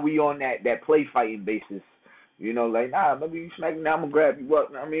 And now we on that play fighting basis. You know, like, nah, maybe you smack me, now I'm going to grab you up.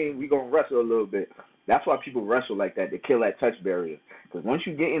 You know what I mean? We going to wrestle a little bit. That's why people wrestle like that, to kill that touch barrier. Because once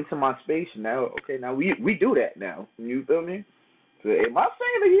you get into my space, now we do that now. You feel me? So, am I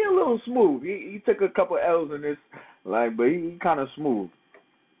saying that he a little smooth? He took a couple L's in this, like, but he kind of smooth.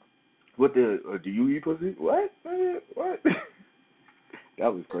 What do you eat pussy? What? What?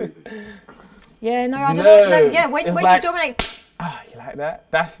 That was crazy. Yeah, no, I don't know. No, yeah, when like, you dominate. You like that?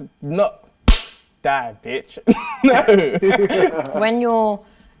 That's not... Die, bitch. No. When you're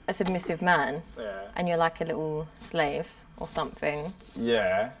a submissive man and you're like a little slave or something,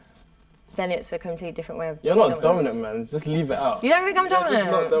 then it's a completely different way of You're not dominant, man. Just leave it out. You don't think I'm dominant?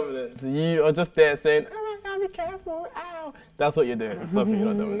 You're just not dominant. You are just there saying, oh my God, be careful, ow. That's what you're doing. Stop it, you're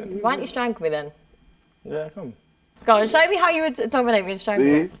not dominant. Why don't you strangle me then? Yeah, come. Go on, show me how you would dominate me and strangle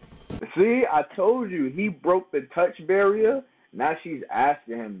me. See, I told you, he broke the touch barrier. Now she's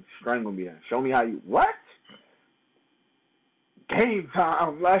asking him, strangle me. Show me how you... What? game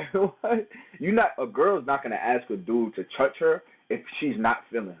time. Like, what? A girl's not gonna ask a dude to touch her if she's not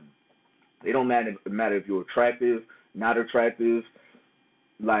feeling him. It don't matter if you're attractive, not attractive.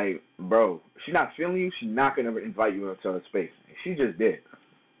 Like, bro, if she's not feeling you, she's not gonna invite you into her space. She just did.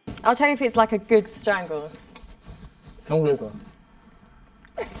 I'll tell you if it's like a good strangle. Come closer.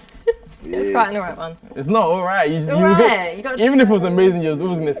 Yeah. It's quite an alright one. It's not alright. Even if it was amazing, you're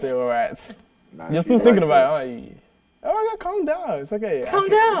always gonna say alright. You're still thinking about it, aren't you? Oh my God, calm down. It's okay. Calm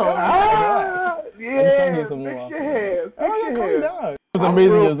down. Relax. Yeah. I'm showing you some more. Oh my God, calm down. It was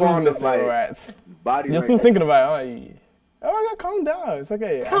amazing. You're always gonna say alright. You're still thinking about it, aren't you? Oh my God, calm down. It's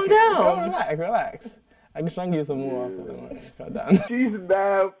okay. Calm down. Relax. I can strangle you some more after. Calm down. She's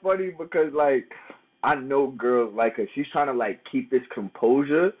mad funny because, like, I know girls like her. She's trying to, like, keep this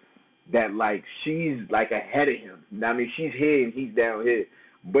composure that, like, she's, like, ahead of him. I mean, she's here and he's down here.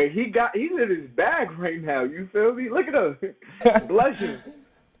 But he's in his bag right now. You feel me? Look at her. Blushing.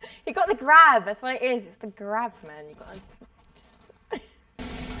 He got the grab. That's what it is. It's the grab, man. You got.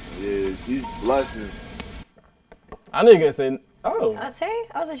 Yeah, she's blushing. I know you're gonna say, oh. See?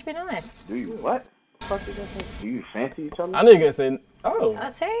 I was actually being nice. Do you what? What the fuck is that? Do you fancy each other? I know you're gonna say, oh.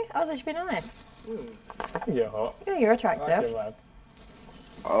 See? I was actually being nice. I think you're hot. Yeah, you're attractive. I like your vibe.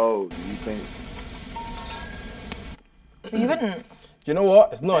 Oh, do you think? You wouldn't. Do you know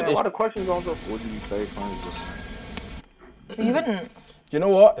what? It's not an issue. A lot of questions on the. What do you say? You wouldn't. Do you know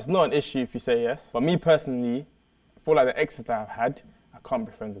what? It's not an issue if you say yes. But me personally, for like the exes that I've had, I can't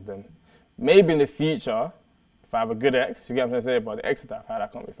be friends with them. Maybe in the future, if I have a good ex, you get what I'm trying to say, but the exes that I've had, I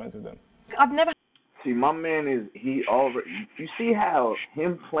can't be friends with them. I've never. See, my man he already. You see how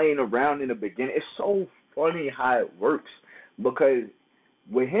him playing around in the beginning? It's so funny how it works because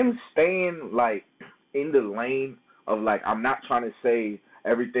with him staying like in the lane of like I'm not trying to say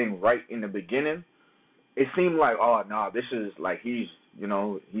everything right in the beginning, it seemed like this is like he's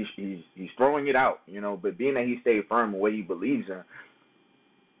throwing it out, but being that he stayed firm in what he believes in,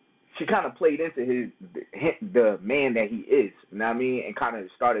 she kind of played into the man that he is, you know what I mean, and kind of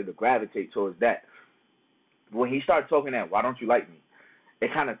started to gravitate towards that. When he started talking that, why don't you like me?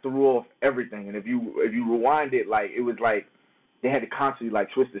 It kind of threw off everything, and if you rewind it, like it was like they had to constantly like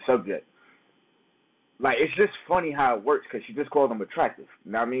twist the subject. Like, it's just funny how it works because she just called him attractive.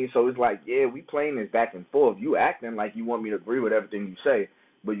 You know what I mean? So it's like, yeah, we playing this back and forth. You acting like you want me to agree with everything you say,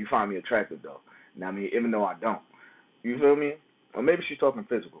 but you find me attractive, though. You know what I mean? Even though I don't. You feel me? Or maybe she's talking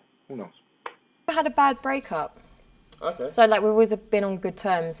physical. Who knows? I had a bad breakup. Okay. So, like, we've always been on good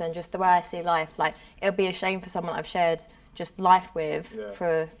terms, and just the way I see life, like, it'll be a shame for someone I've shared just life with,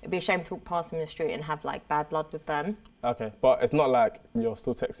 it'd be a shame to walk past them in the street and have, like, bad blood with them. Okay, but it's not like you're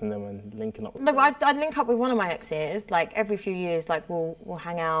still texting them and linking up with them. I'd link up with one of my exes, like, every few years, like, we'll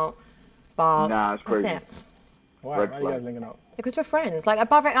hang out, but nah, it's crazy. that's it. Why are you guys linking up? Because we're friends. Like,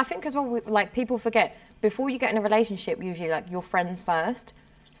 above it, I think as well, like, people forget, before you get in a relationship, usually, like, you're friends first.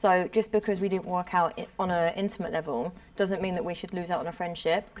 So just because we didn't work out on an intimate level doesn't mean that we should lose out on a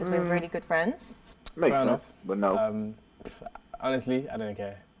friendship because we're really good friends. Makes sense, but no. Honestly, I don't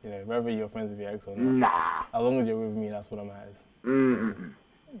care. Whether you're friends with your ex or not. Nah. As long as you're with me, that's what matters.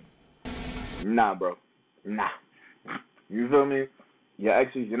 Nah, bro. Nah. You feel me? Your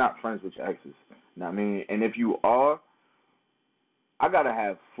exes, you're not friends with your exes. Know what I mean? And if you are, I gotta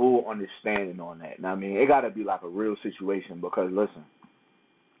have full understanding on that. Know what I mean? It gotta be like a real situation because listen,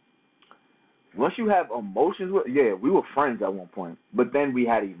 once you have emotions we were friends at one point, but then we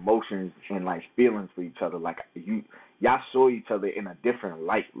had emotions and like feelings for each other. Like y'all saw each other in a different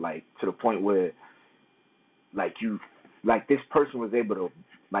light, like to the point where like this person was able to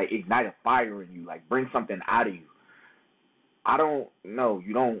like ignite a fire in you, like bring something out of you. I don't know.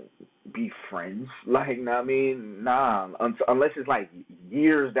 You don't be friends, like, know what I mean? Nah, unless it's like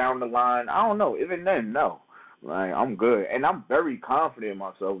years down the line. I don't know. Even then, no. Like, I'm good. And I'm very confident in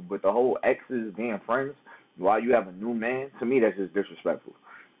myself, but the whole exes being friends while you have a new man, to me, that's just disrespectful.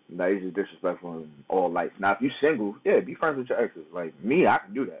 Like, it's just disrespectful in all lights. Now, if you're single, yeah, be friends with your exes. Like, me, I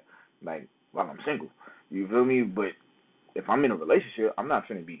can do that, like, while I'm single. You feel me? But if I'm in a relationship, I'm not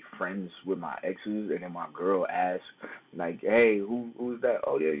finna be friends with my exes, and then my girl asks, like, hey, who's that?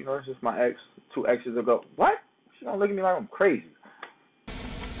 Oh, yeah, it's just my ex 2 exes ago. What? She don't look at me like I'm crazy.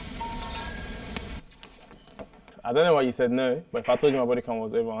 I don't know why you said no, but if I told you my body count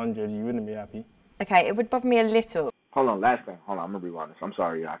was over 100, you wouldn't be happy. Okay, it would bother me a little. Hold on, last thing. Hold on, I'm going to rewind this. I'm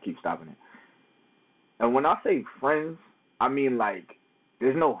sorry, I keep stopping it. And when I say friends, I mean, like,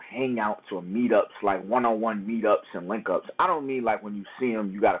 there's no hangouts or meetups, like one-on-one meetups and link-ups. I don't mean, like, when you see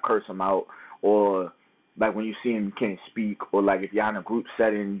them, you got to curse them out, or, like, when you see them, you can't speak, or, like, if you're in a group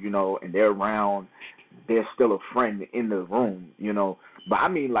setting, and they're around, they're still a friend in the room, you know. But I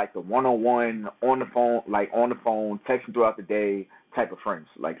mean, like the one-on-one, on the phone, texting throughout the day type of friends.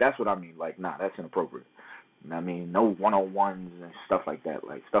 Like, that's what I mean. Like, nah, that's inappropriate. I mean, no one-on-ones and stuff like that.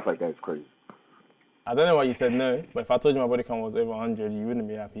 Like, stuff like that is crazy. I don't know why you said no, but if I told you my body count was over 100, you wouldn't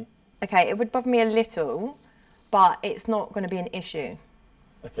be happy. Okay, it would bother me a little, but it's not going to be an issue.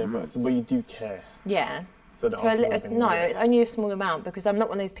 Okay, but you do care. Yeah. So no, only a small amount, because I'm not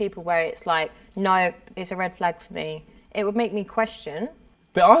one of those people where it's like, no, it's a red flag for me. It would make me question.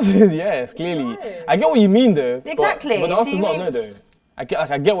 The answer is yes, clearly. No. I get what you mean, though. Exactly. But the answer is not no, though. I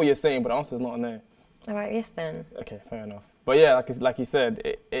get what you're saying, but the answer is not no. All right, yes then. Okay, fair enough. But yeah, like you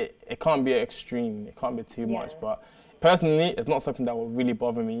said, it can't be extreme. It can't be too much. But personally, it's not something that will really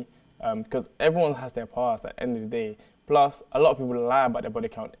bother me, because everyone has their past at the end of the day. Plus, a lot of people lie about their body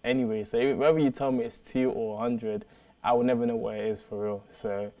count anyway. So whether you tell me it's 2 or 100, I will never know what it is for real.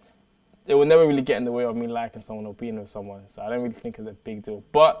 So it will never really get in the way of me liking someone or being with someone. So I don't really think it's a big deal.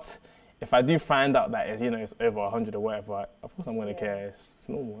 But if I do find out that it's over 100 or whatever, of course I'm gonna care. It's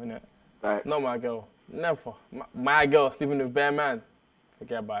normal, isn't it? Right. Not my girl. Never. My girl sleeping with bare man.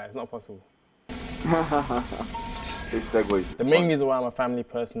 Forget about it. It's not possible. Big segue. The main reason why I'm a family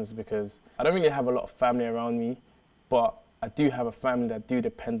person is because I don't really have a lot of family around me, but I do have a family that do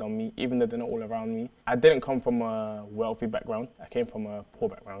depend on me, even though they're not all around me. I didn't come from a wealthy background. I came from a poor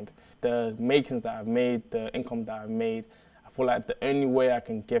background. The makings that I've made, the income that I've made, I feel like the only way I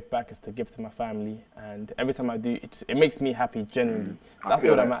can give back is to give to my family. And every time I do, it makes me happy genuinely. That's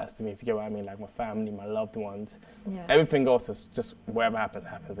all that matters to me, if you get what I mean, like my family, my loved ones. Yeah. Everything else is just whatever happens,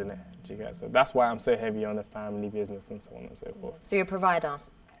 innit? Do you get it? So that's why I'm so heavy on the family business and so on and so forth. So you're a provider?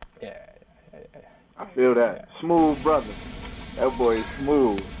 Yeah. I feel that. Yeah. Smooth brother. That boy is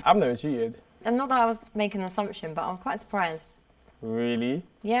smooth. I've never cheated. And not that I was making an assumption, but I'm quite surprised. Really?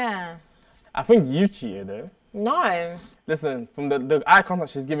 Yeah. I think you cheated though. No. Listen, from the eye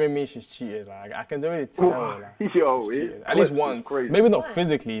contact she's giving me, she's cheated. Like, I can already tell. Like, Yo, at least once. Maybe not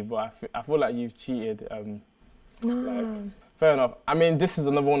physically, but I feel like you've cheated. No. Like, fair enough. I mean, this is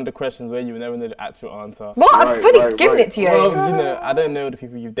another one of the questions where you will never know the actual answer. What? I'm fully giving it to you. Well, I don't know the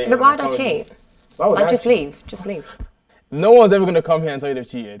people you've dated. But why'd I cheat? Like, just leave. Just leave. No one's ever going to come here and tell you they've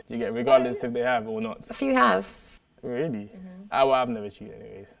cheated. You get, regardless if they have or not. A few have. Really? Well, I've never cheated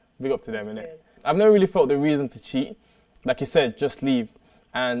anyways. Big up to them, innit? I've never really felt the reason to cheat. Like you said, just leave.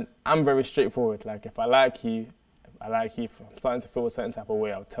 And I'm very straightforward. Like, if I like you, if I'm starting to feel a certain type of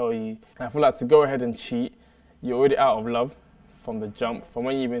way, I'll tell you. And I feel like to go ahead and cheat, you're already out of love from the jump. From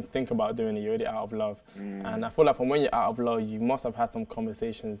when you even think about doing it, you're already out of love. And I feel like from when you're out of love, you must have had some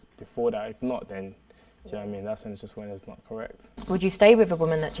conversations before that. If not, then, do you know what I mean? That's when it's just when it's not correct. Would you stay with a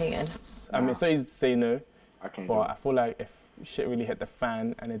woman that cheated? I mean, it's so easy to say no. But I feel like if shit really hit the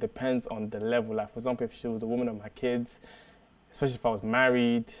fan, and it depends on the level. Like, for example, if she was the woman of my kids, especially if I was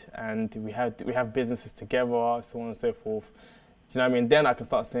married and we have businesses together, so on and so forth. Do you know what I mean? Then I can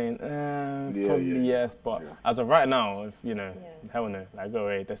start saying, probably yes, but as of right now, if hell no, like, go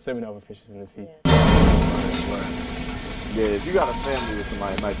away. There's so many other fishes in the sea. Yeah, if you got a family with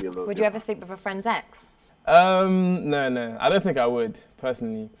somebody, it might be a little. Would you ever sleep with a friend's ex? No. I don't think I would,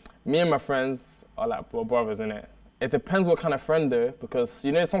 personally. Me and my friends are like brothers, innit? It depends what kind of friend though, because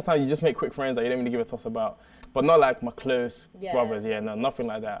sometimes you just make quick friends that you don't really give a toss about, but not like my close brothers. Yeah, no, nothing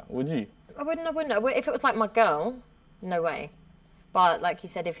like that. Would you? I wouldn't. If it was like my girl, no way. But like you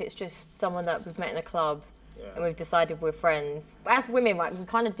said, if it's just someone that we've met in a club and we've decided we're friends, as women, like, we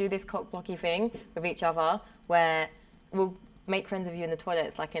kind of do this cock-blocky thing with each other where we'll make friends of you in the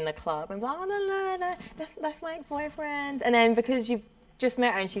toilets, like in the club, and be like, oh no, that's my ex-boyfriend, and then because you've just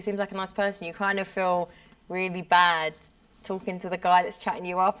met her and she seems like a nice person, you kind of feel really bad talking to the guy that's chatting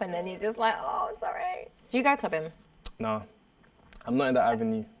you up, and then you're just like, oh, I'm sorry. Do you go clubbing? No, I'm not in that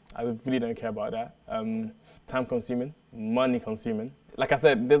avenue. I really don't care about that. Time consuming, money consuming. Like I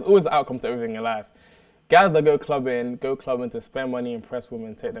said, there's always an outcome to everything in life. Guys that go clubbing to spend money, impress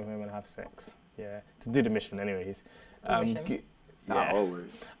women, take them home and have sex. Yeah, to do the mission anyways. Not always.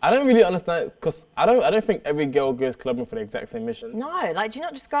 I don't really understand, because I don't think every girl goes clubbing for the exact same mission. No, like, do you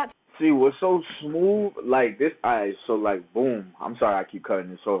not just go out to... See, what's so smooth, like this, so like, boom, I'm sorry I keep cutting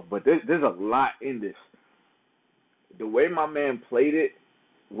this off, but there's a lot in this. The way my man played it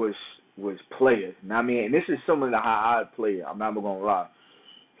was player. Now, I mean, and this is similar to how I play it, I'm not gonna lie.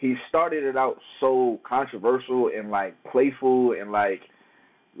 He started it out so controversial and like playful and like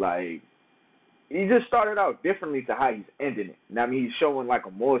he just started out differently to how he's ending it. Now, I mean, he's showing like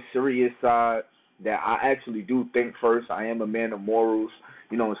a more serious side that I actually do think first. I am a man of morals,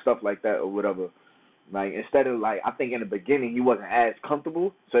 and stuff like that or whatever. Like, instead of like, I think in the beginning he wasn't as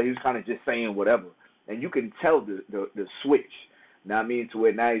comfortable, so he was kind of just saying whatever. and you can tell the switch. Know what I mean? To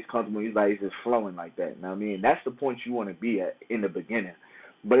where now he's comfortable. He's just flowing like that. Know what I mean? That's the point you want to be at in the beginning.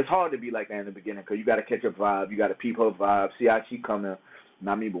 But it's hard to be like that in the beginning because you got to catch a vibe. You got to peep her vibe, see how she coming. Know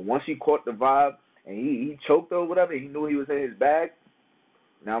what I mean? But once he caught the vibe and he choked or whatever, he knew he was in his bag.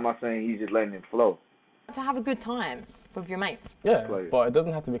 Now I'm not saying he's just letting it flow. To have a good time with your mates. Yeah, but it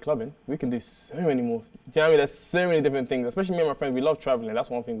doesn't have to be clubbing. We can do so many more. Do you know what I mean? There's so many different things. Especially me and my friends, we love traveling. That's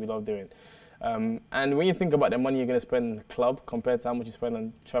one thing we love doing. And when you think about the money you're going to spend in the club compared to how much you spend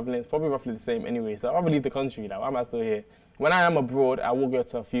on traveling, it's probably roughly the same anyway. So I'd rather leave the country. Like, why am I still here? When I am abroad, I will go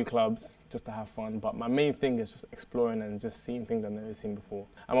to a few clubs just to have fun. But my main thing is just exploring and just seeing things I've never seen before.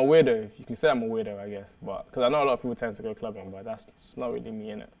 I'm a weirdo. You can say I'm a weirdo, I guess. But because I know a lot of people tend to go clubbing, but that's not really me,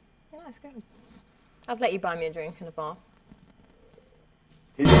 innit? Yeah, that's good. I'd let you buy me a drink in a bar.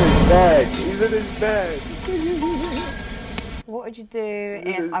 He's in his bag. He's in his bag. What would you do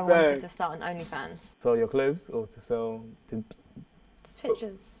if I wanted to start an OnlyFans? Sell your clothes or to sell... Just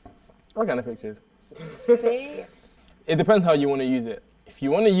pictures. What kind of pictures? Feet. It depends how you want to use it. If you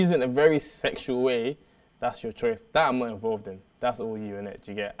want to use it in a very sexual way, that's your choice. That I'm not involved in. That's all you, innit?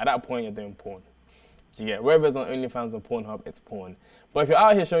 Do you get? At that point, you're doing porn. Do you get? Wherever it's on OnlyFans or Pornhub, it's porn. But if you're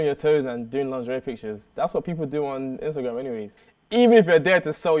out here showing your toes and doing lingerie pictures, that's what people do on Instagram anyways. Even if you're there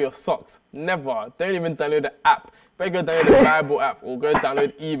to sell your socks, never. Don't even download the app. Better go download the Bible app or go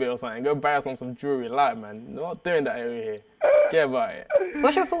download eBay or something. Go buy some jewelry. Like, man, not doing that over here. Get about it.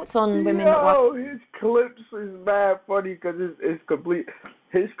 What's your thoughts on women that work? His clips is mad funny because it's complete.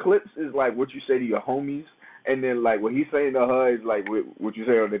 His clips is like what you say to your homies, and then like what he's saying to her is like what you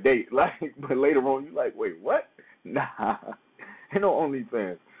say on the date. Like, but later on you like, wait, what? Nah, ain't no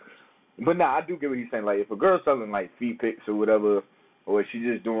OnlyFans. But nah, I do get what he's saying. Like, if a girl's selling like feet pics or whatever, or she's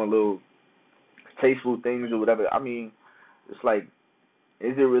just doing little tasteful things or whatever, I mean, it's like,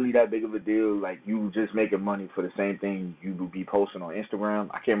 is it really that big of a deal? Like, you just making money for the same thing you would be posting on Instagram?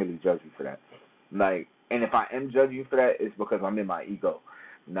 I can't really judge you for that. Like, and if I am judging you for that, it's because I'm in my ego.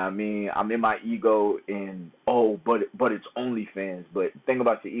 You know what I mean? I'm in my ego and, but it's OnlyFans. But the thing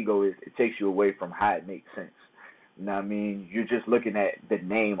about your ego is it takes you away from how it makes sense. You know what I mean? You're just looking at the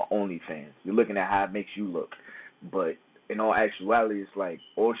name OnlyFans. You're looking at how it makes you look. But in all actuality, it's like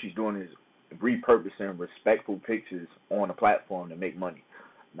all she's doing is repurposing respectful pictures on a platform to make money.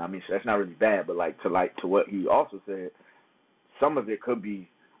 You know what I mean? So that's not really bad. But like to what he also said, some of it could be,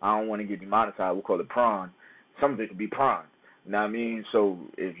 I don't want to get demonetized, we'll call it prawn. Some of it could be prawn. You know what I mean? So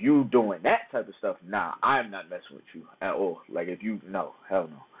if you doing that type of stuff, nah, I'm not messing with you at all. Like if you, no, hell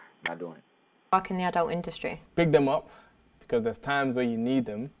no, not doing it. Work in the adult industry. Pick them up because there's times where you need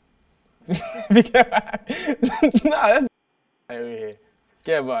them. Nah, that's over here.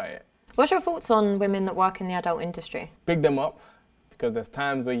 Get about it. What's your thoughts on women that work in the adult industry? Pick them up because there's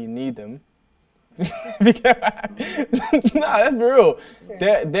times where you need them. Nah, let's be real.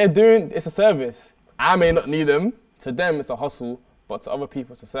 They're doing, it's a service. I may not need them. To them, it's a hustle, but to other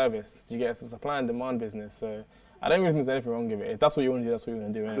people, it's a service. You get, it's a supply and demand business. So I don't really think there's anything wrong with it. If that's what you want to do, that's what you're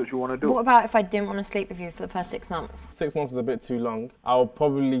going to do. That's what you want to do. What about if I didn't want to sleep with you for the first 6 months? 6 months is a bit too long. I'll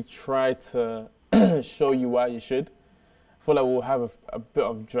probably try to show you why you should. I feel like we'll have a bit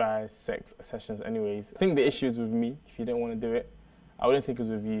of dry sex sessions anyways. I think the issue is with me, if you don't want to do it. I wouldn't think it's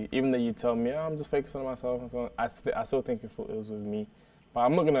with you. Even though you tell me, I'm just focusing on myself and so on, I still think it was with me. But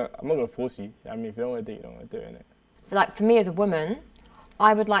I'm not gonna force you. I mean, if you don't want to do it, you don't want to do it, innit? Like for me as a woman,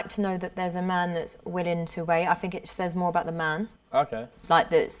 I would like to know that there's a man that's willing to wait. I think it says more about the man. Okay. Like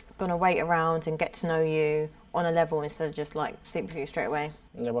that's gonna wait around and get to know you on a level instead of just like sleep with you straight away.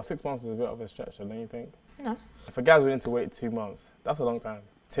 Yeah, but 6 months is a bit of a stretch, don't you think? No. If a guy's willing to wait 2 months, that's a long time.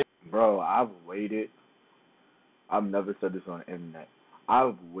 Bro, I've waited. I've never said this on the internet.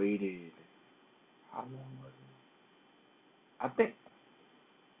 I've waited. How long was it? I think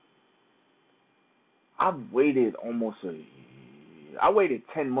I've waited almost a year. I waited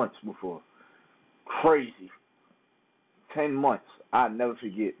 10 months before. Crazy. 10 months. I'll never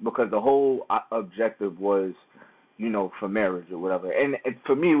forget because the whole objective was, you know, for marriage or whatever. And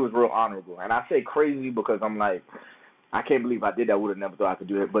for me, it was real honorable. And I say crazy because I'm like, I can't believe I did that. I would have never thought I could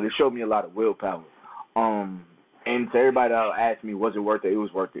do that. But it showed me a lot of willpower. And to everybody that asked me, was it worth it? It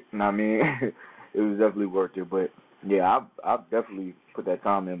was worth it. You know what I mean? It was definitely worth it. But, yeah, I've definitely put that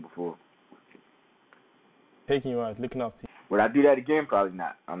time in before. Taking you out, looking after you. Would I do that again? Probably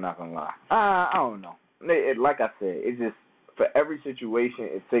not. I'm not going to lie. I don't know. Like I said, it's just, for every situation,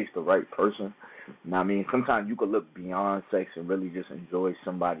 it takes the right person. You know what I mean? Sometimes you could look beyond sex and really just enjoy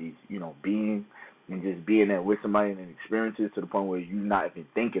somebody's, you know, being and just being there with somebody and experiences to the point where you're not even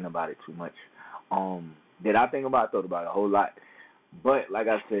thinking about it too much. Did I think about it? I thought about it a whole lot. But like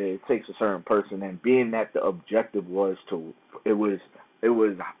I said, it takes a certain person, and being that the objective was it was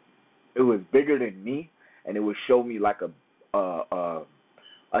bigger than me, and it would show me like a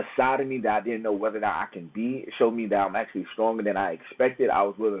side of me that I didn't know whether or not I can be. It showed me that I'm actually stronger than I expected. I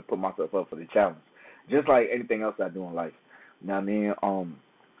was willing to put myself up for the challenge, just like anything else I do in life. You know what I mean?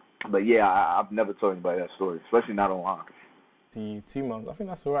 But yeah, I've never told anybody that story, especially not online. 2 months. I think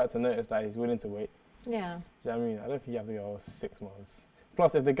that's all right to notice that he's willing to wait. Yeah. Do you know what I mean? I don't think you have to go 6 months.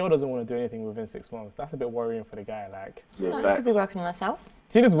 Plus, if the girl doesn't want to do anything within 6 months, that's a bit worrying for the guy. Like, no, you could be working on herself.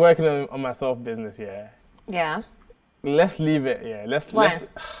 See this working on myself business, yeah? Yeah. Let's leave it, yeah. Let's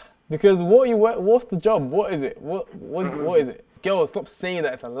because what's the job? What is it? What is it? Girls, stop saying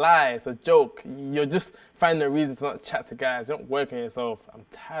that it's a lie, it's a joke. You're just finding a reason to not chat to guys. You're not working on yourself. I'm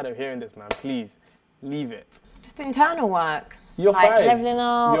tired of hearing this, man. Please, leave it. Just internal work. You're like fine. Leveling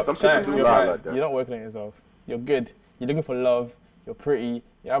up. You're not working on yourself. You're good. You're looking for love. You're pretty.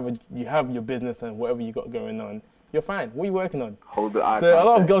 You have your business and whatever you got going on. You're fine. What are you working on? Hold the eye So a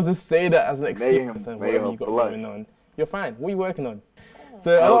lot of girls just say that as an excuse and whatever you got going on. You're fine. What are you working on?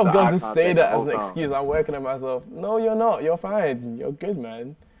 So a lot of girls just say that as an excuse. I'm working on myself. No, you're not. You're fine. You're good,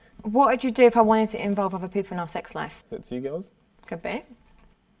 man. What would you do if I wanted to involve other people in our sex life? Is it 2 girls? Could be.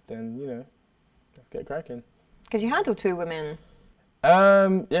 Then, let's get cracking. Could you handle 2 women?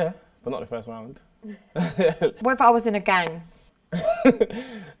 Yeah, but not the first round. What if I was in a gang?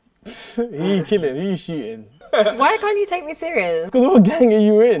 Who you killing? Who you shooting? Why can't you take me serious? Because what gang are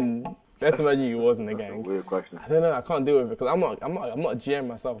you in? Let's imagine you was in a gang. That's a weird question. I don't know. I can't deal with it because I'm not a GM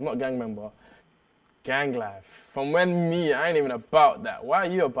myself. I'm not a gang member. Gang life. From when I ain't even about that. Why are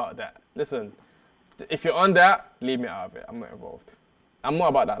you about that? Listen, if you're on that, leave me out of it. I'm not involved. I'm not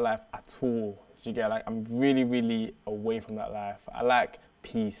about that life at all. You get like I'm really, really away from that life. I like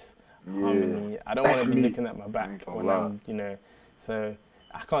peace, harmony. I don't want to be looking at my back when I'm, So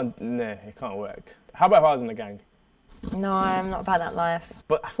I can't. No, it can't work. How about if I was in a gang? No, I'm not about that life.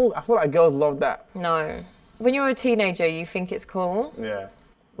 But I feel like girls love that. No. When you're a teenager, you think it's cool. Yeah.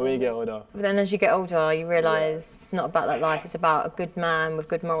 But when you get older. But then as you get older, you realise it's not about that life. It's about a good man with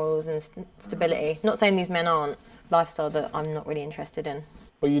good morals and stability. Not saying these men aren't. Lifestyle that I'm not really interested in.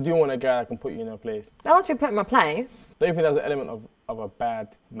 But you do want a guy that can put you in a place. I like to be put in my place. Don't you think there's an element of a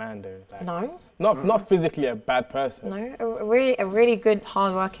bad man though? Like, no. Not physically a bad person. No, a really good,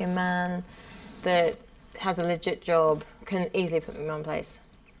 hard-working man that has a legit job can easily put me in my place.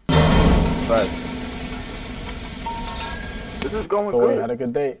 Right. This is going good. So you had a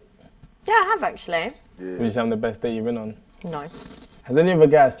good date? Yeah, I have actually. Yeah. Would you say I'm the best date you've been on? No. Has any other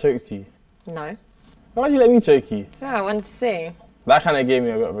guys choked you? No. Why'd you let me choke you? Yeah, I wanted to see. That kind of gave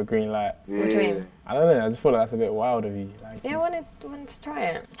me a bit of a green light. Yeah. What do you mean? I don't know, I just feel like that's a bit wild of you. Like, yeah, I wanted to try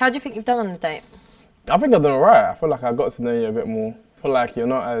it. How do you think you've done on the date? I think I've done alright. I feel like I got to know you a bit more. I feel like you're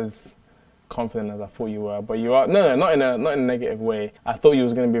not as confident as I thought you were, but you are. No, not in a negative way. I thought you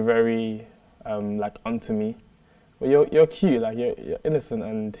was going to be very, like, onto me. But you're cute, like, you're innocent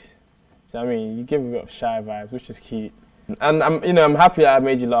and, do you know what I mean? You give a bit of shy vibes, which is cute. And I'm happy that I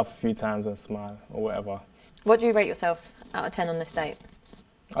made you laugh a few times and smile or whatever. What do you rate yourself out of 10 on this date?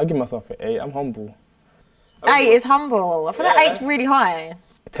 I'll give myself an 8. I'm humble. 8 is humble. I feel like 8's really high.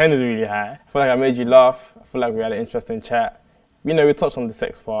 10 is really high. I feel like I made you laugh. I feel like we had an interesting chat. We touched on the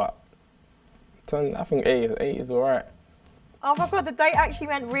sex part. 10, I think 8 is alright. Oh my God, the date actually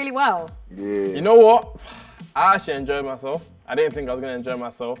went really well. Yeah. You know what? I actually enjoyed myself. I didn't think I was going to enjoy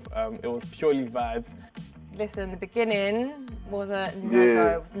myself. It was purely vibes. Listen, the beginning was a no-go.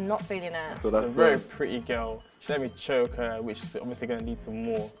 I was not feeling it. So that's a very pretty girl. She let me choke her, which is obviously going to lead to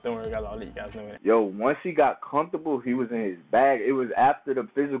more. Don't worry, guys. I'll let you guys know it. Yo, once he got comfortable, he was in his bag. It was after the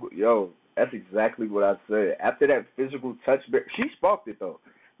physical. Yo, that's exactly what I said. After that physical touch, she sparked it, though.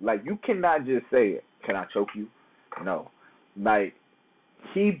 Like, you cannot just say, can I choke you? No. Like,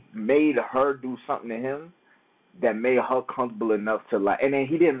 he made her do something to him that made her comfortable enough to, like, and then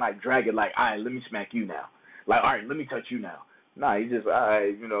he didn't, like, drag it like, all right, let me smack you now. Like, all right, let me touch you now. Nah, he just, all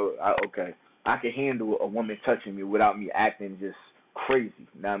right, okay. I can handle a woman touching me without me acting just crazy.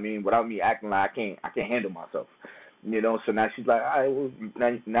 You know what I mean? Without me acting like I can't handle myself. So now she's like, all right, well,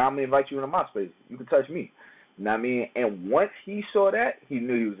 now I'm going to invite you into my space. You can touch me. You know what I mean? And once he saw that, he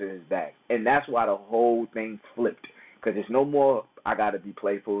knew he was in his bag. And that's why the whole thing flipped. Because there's no more, I got to be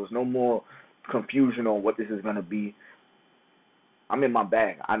playful. There's no more confusion on what this is going to be. I'm in my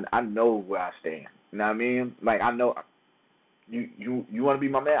bag. I know where I stand. You know what I mean? Like, I know, you want to be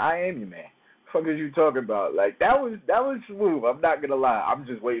my man? I am your man. What the fuck is you talking about? Like, that was smooth. I'm not going to lie. I'm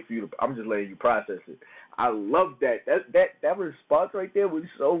just waiting for you I'm just letting you process it. I love that. That response right there was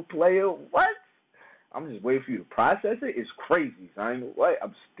so player. What? I'm just waiting for you to process it. It's crazy. So I ain't what?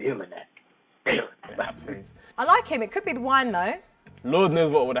 I'm stealing that. I like him. It could be the wine though. Lord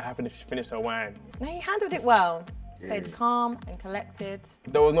knows what would have happened if she finished her wine. No, he handled it well. Stayed calm and collected.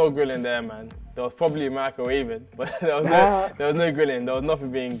 There was no grilling there, man. There was probably microwaving, but there was no grilling. There was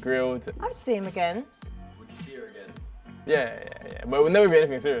nothing being grilled. I would see him again. Would you see her again? Yeah. But it would never be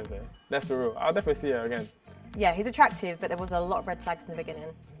anything serious though. That's for real. I'll definitely see her again. Yeah, he's attractive, but there was a lot of red flags in the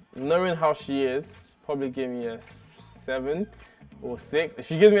beginning. Knowing how she is, probably give me a 7 or 6. If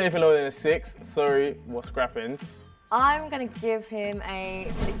she gives me anything lower than a 6, sorry, we're scrapping. I'm gonna give him a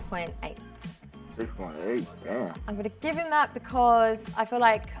 6.8. 6.8, damn. I'm gonna give him that because I feel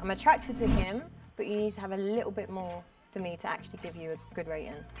like I'm attracted to him, but you need to have a little bit more for me to actually give you a good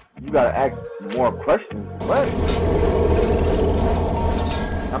rating. You gotta ask more questions. What?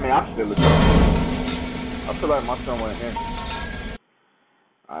 I mean, I'm still I feel like my son went in.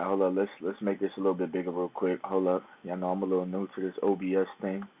 Alright, hold up. Let's make this a little bit bigger real quick. Hold up. Y'all know I'm a little new to this OBS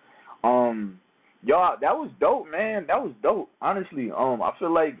thing. Y'all, that was dope, man. That was dope. Honestly, I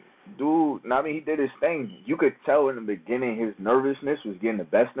feel like, dude, I mean, he did his thing. You could tell in the beginning his nervousness was getting the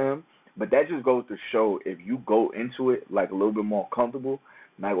best of him. But that just goes to show if you go into it like a little bit more comfortable,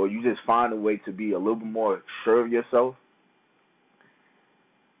 like, or you just find a way to be a little bit more sure of yourself,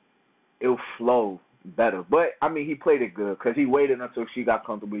 it'll flow better. But I mean, he played it good because he waited until she got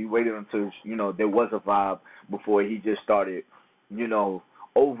comfortable. He waited until, you know, there was a vibe before he just started, you know,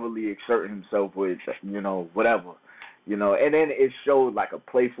 overly exerting himself with, you know, whatever, you know. And then it showed like a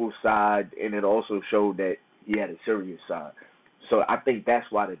playful side, and it also showed that he had a serious side. So I think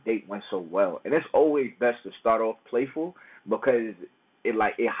that's why the date went so well. And it's always best to start off playful because it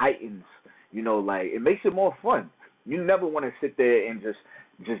heightens, you know, like it makes it more fun. You never want to sit there and just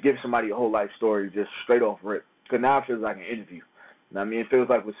give somebody a whole life story just straight off rip. Because now it feels like an interview. I mean, it feels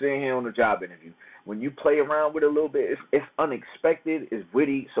like we're sitting here on a job interview. When you play around with it a little bit, it's unexpected, it's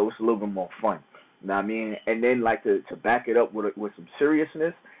witty, so it's a little bit more fun. You know what I mean? And then like to back it up with some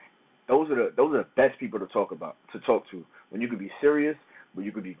seriousness, those are the best people to talk to. When you could be serious, but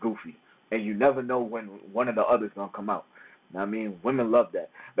you could be goofy. And you never know when one of the others gonna come out. You know what I mean? Women love that.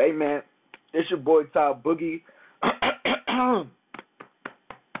 But hey man, it's your boy Ty Boogie.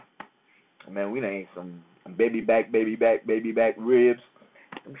 Man, we done ate some baby back ribs.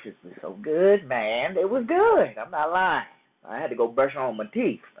 Them shits was so good, man. It was good. I'm not lying. I had to go brush on my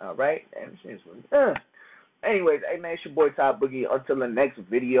teeth. All right, them shits was. Anyways, hey man, it's your boy Ty Boogie. Until the next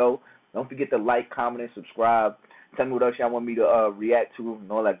video, don't forget to like, comment, and subscribe. Tell me what else y'all want me to react to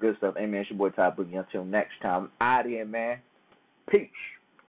and all that good stuff. Hey man, it's your boy Ty Boogie. Until next time, out of here, man. Peace.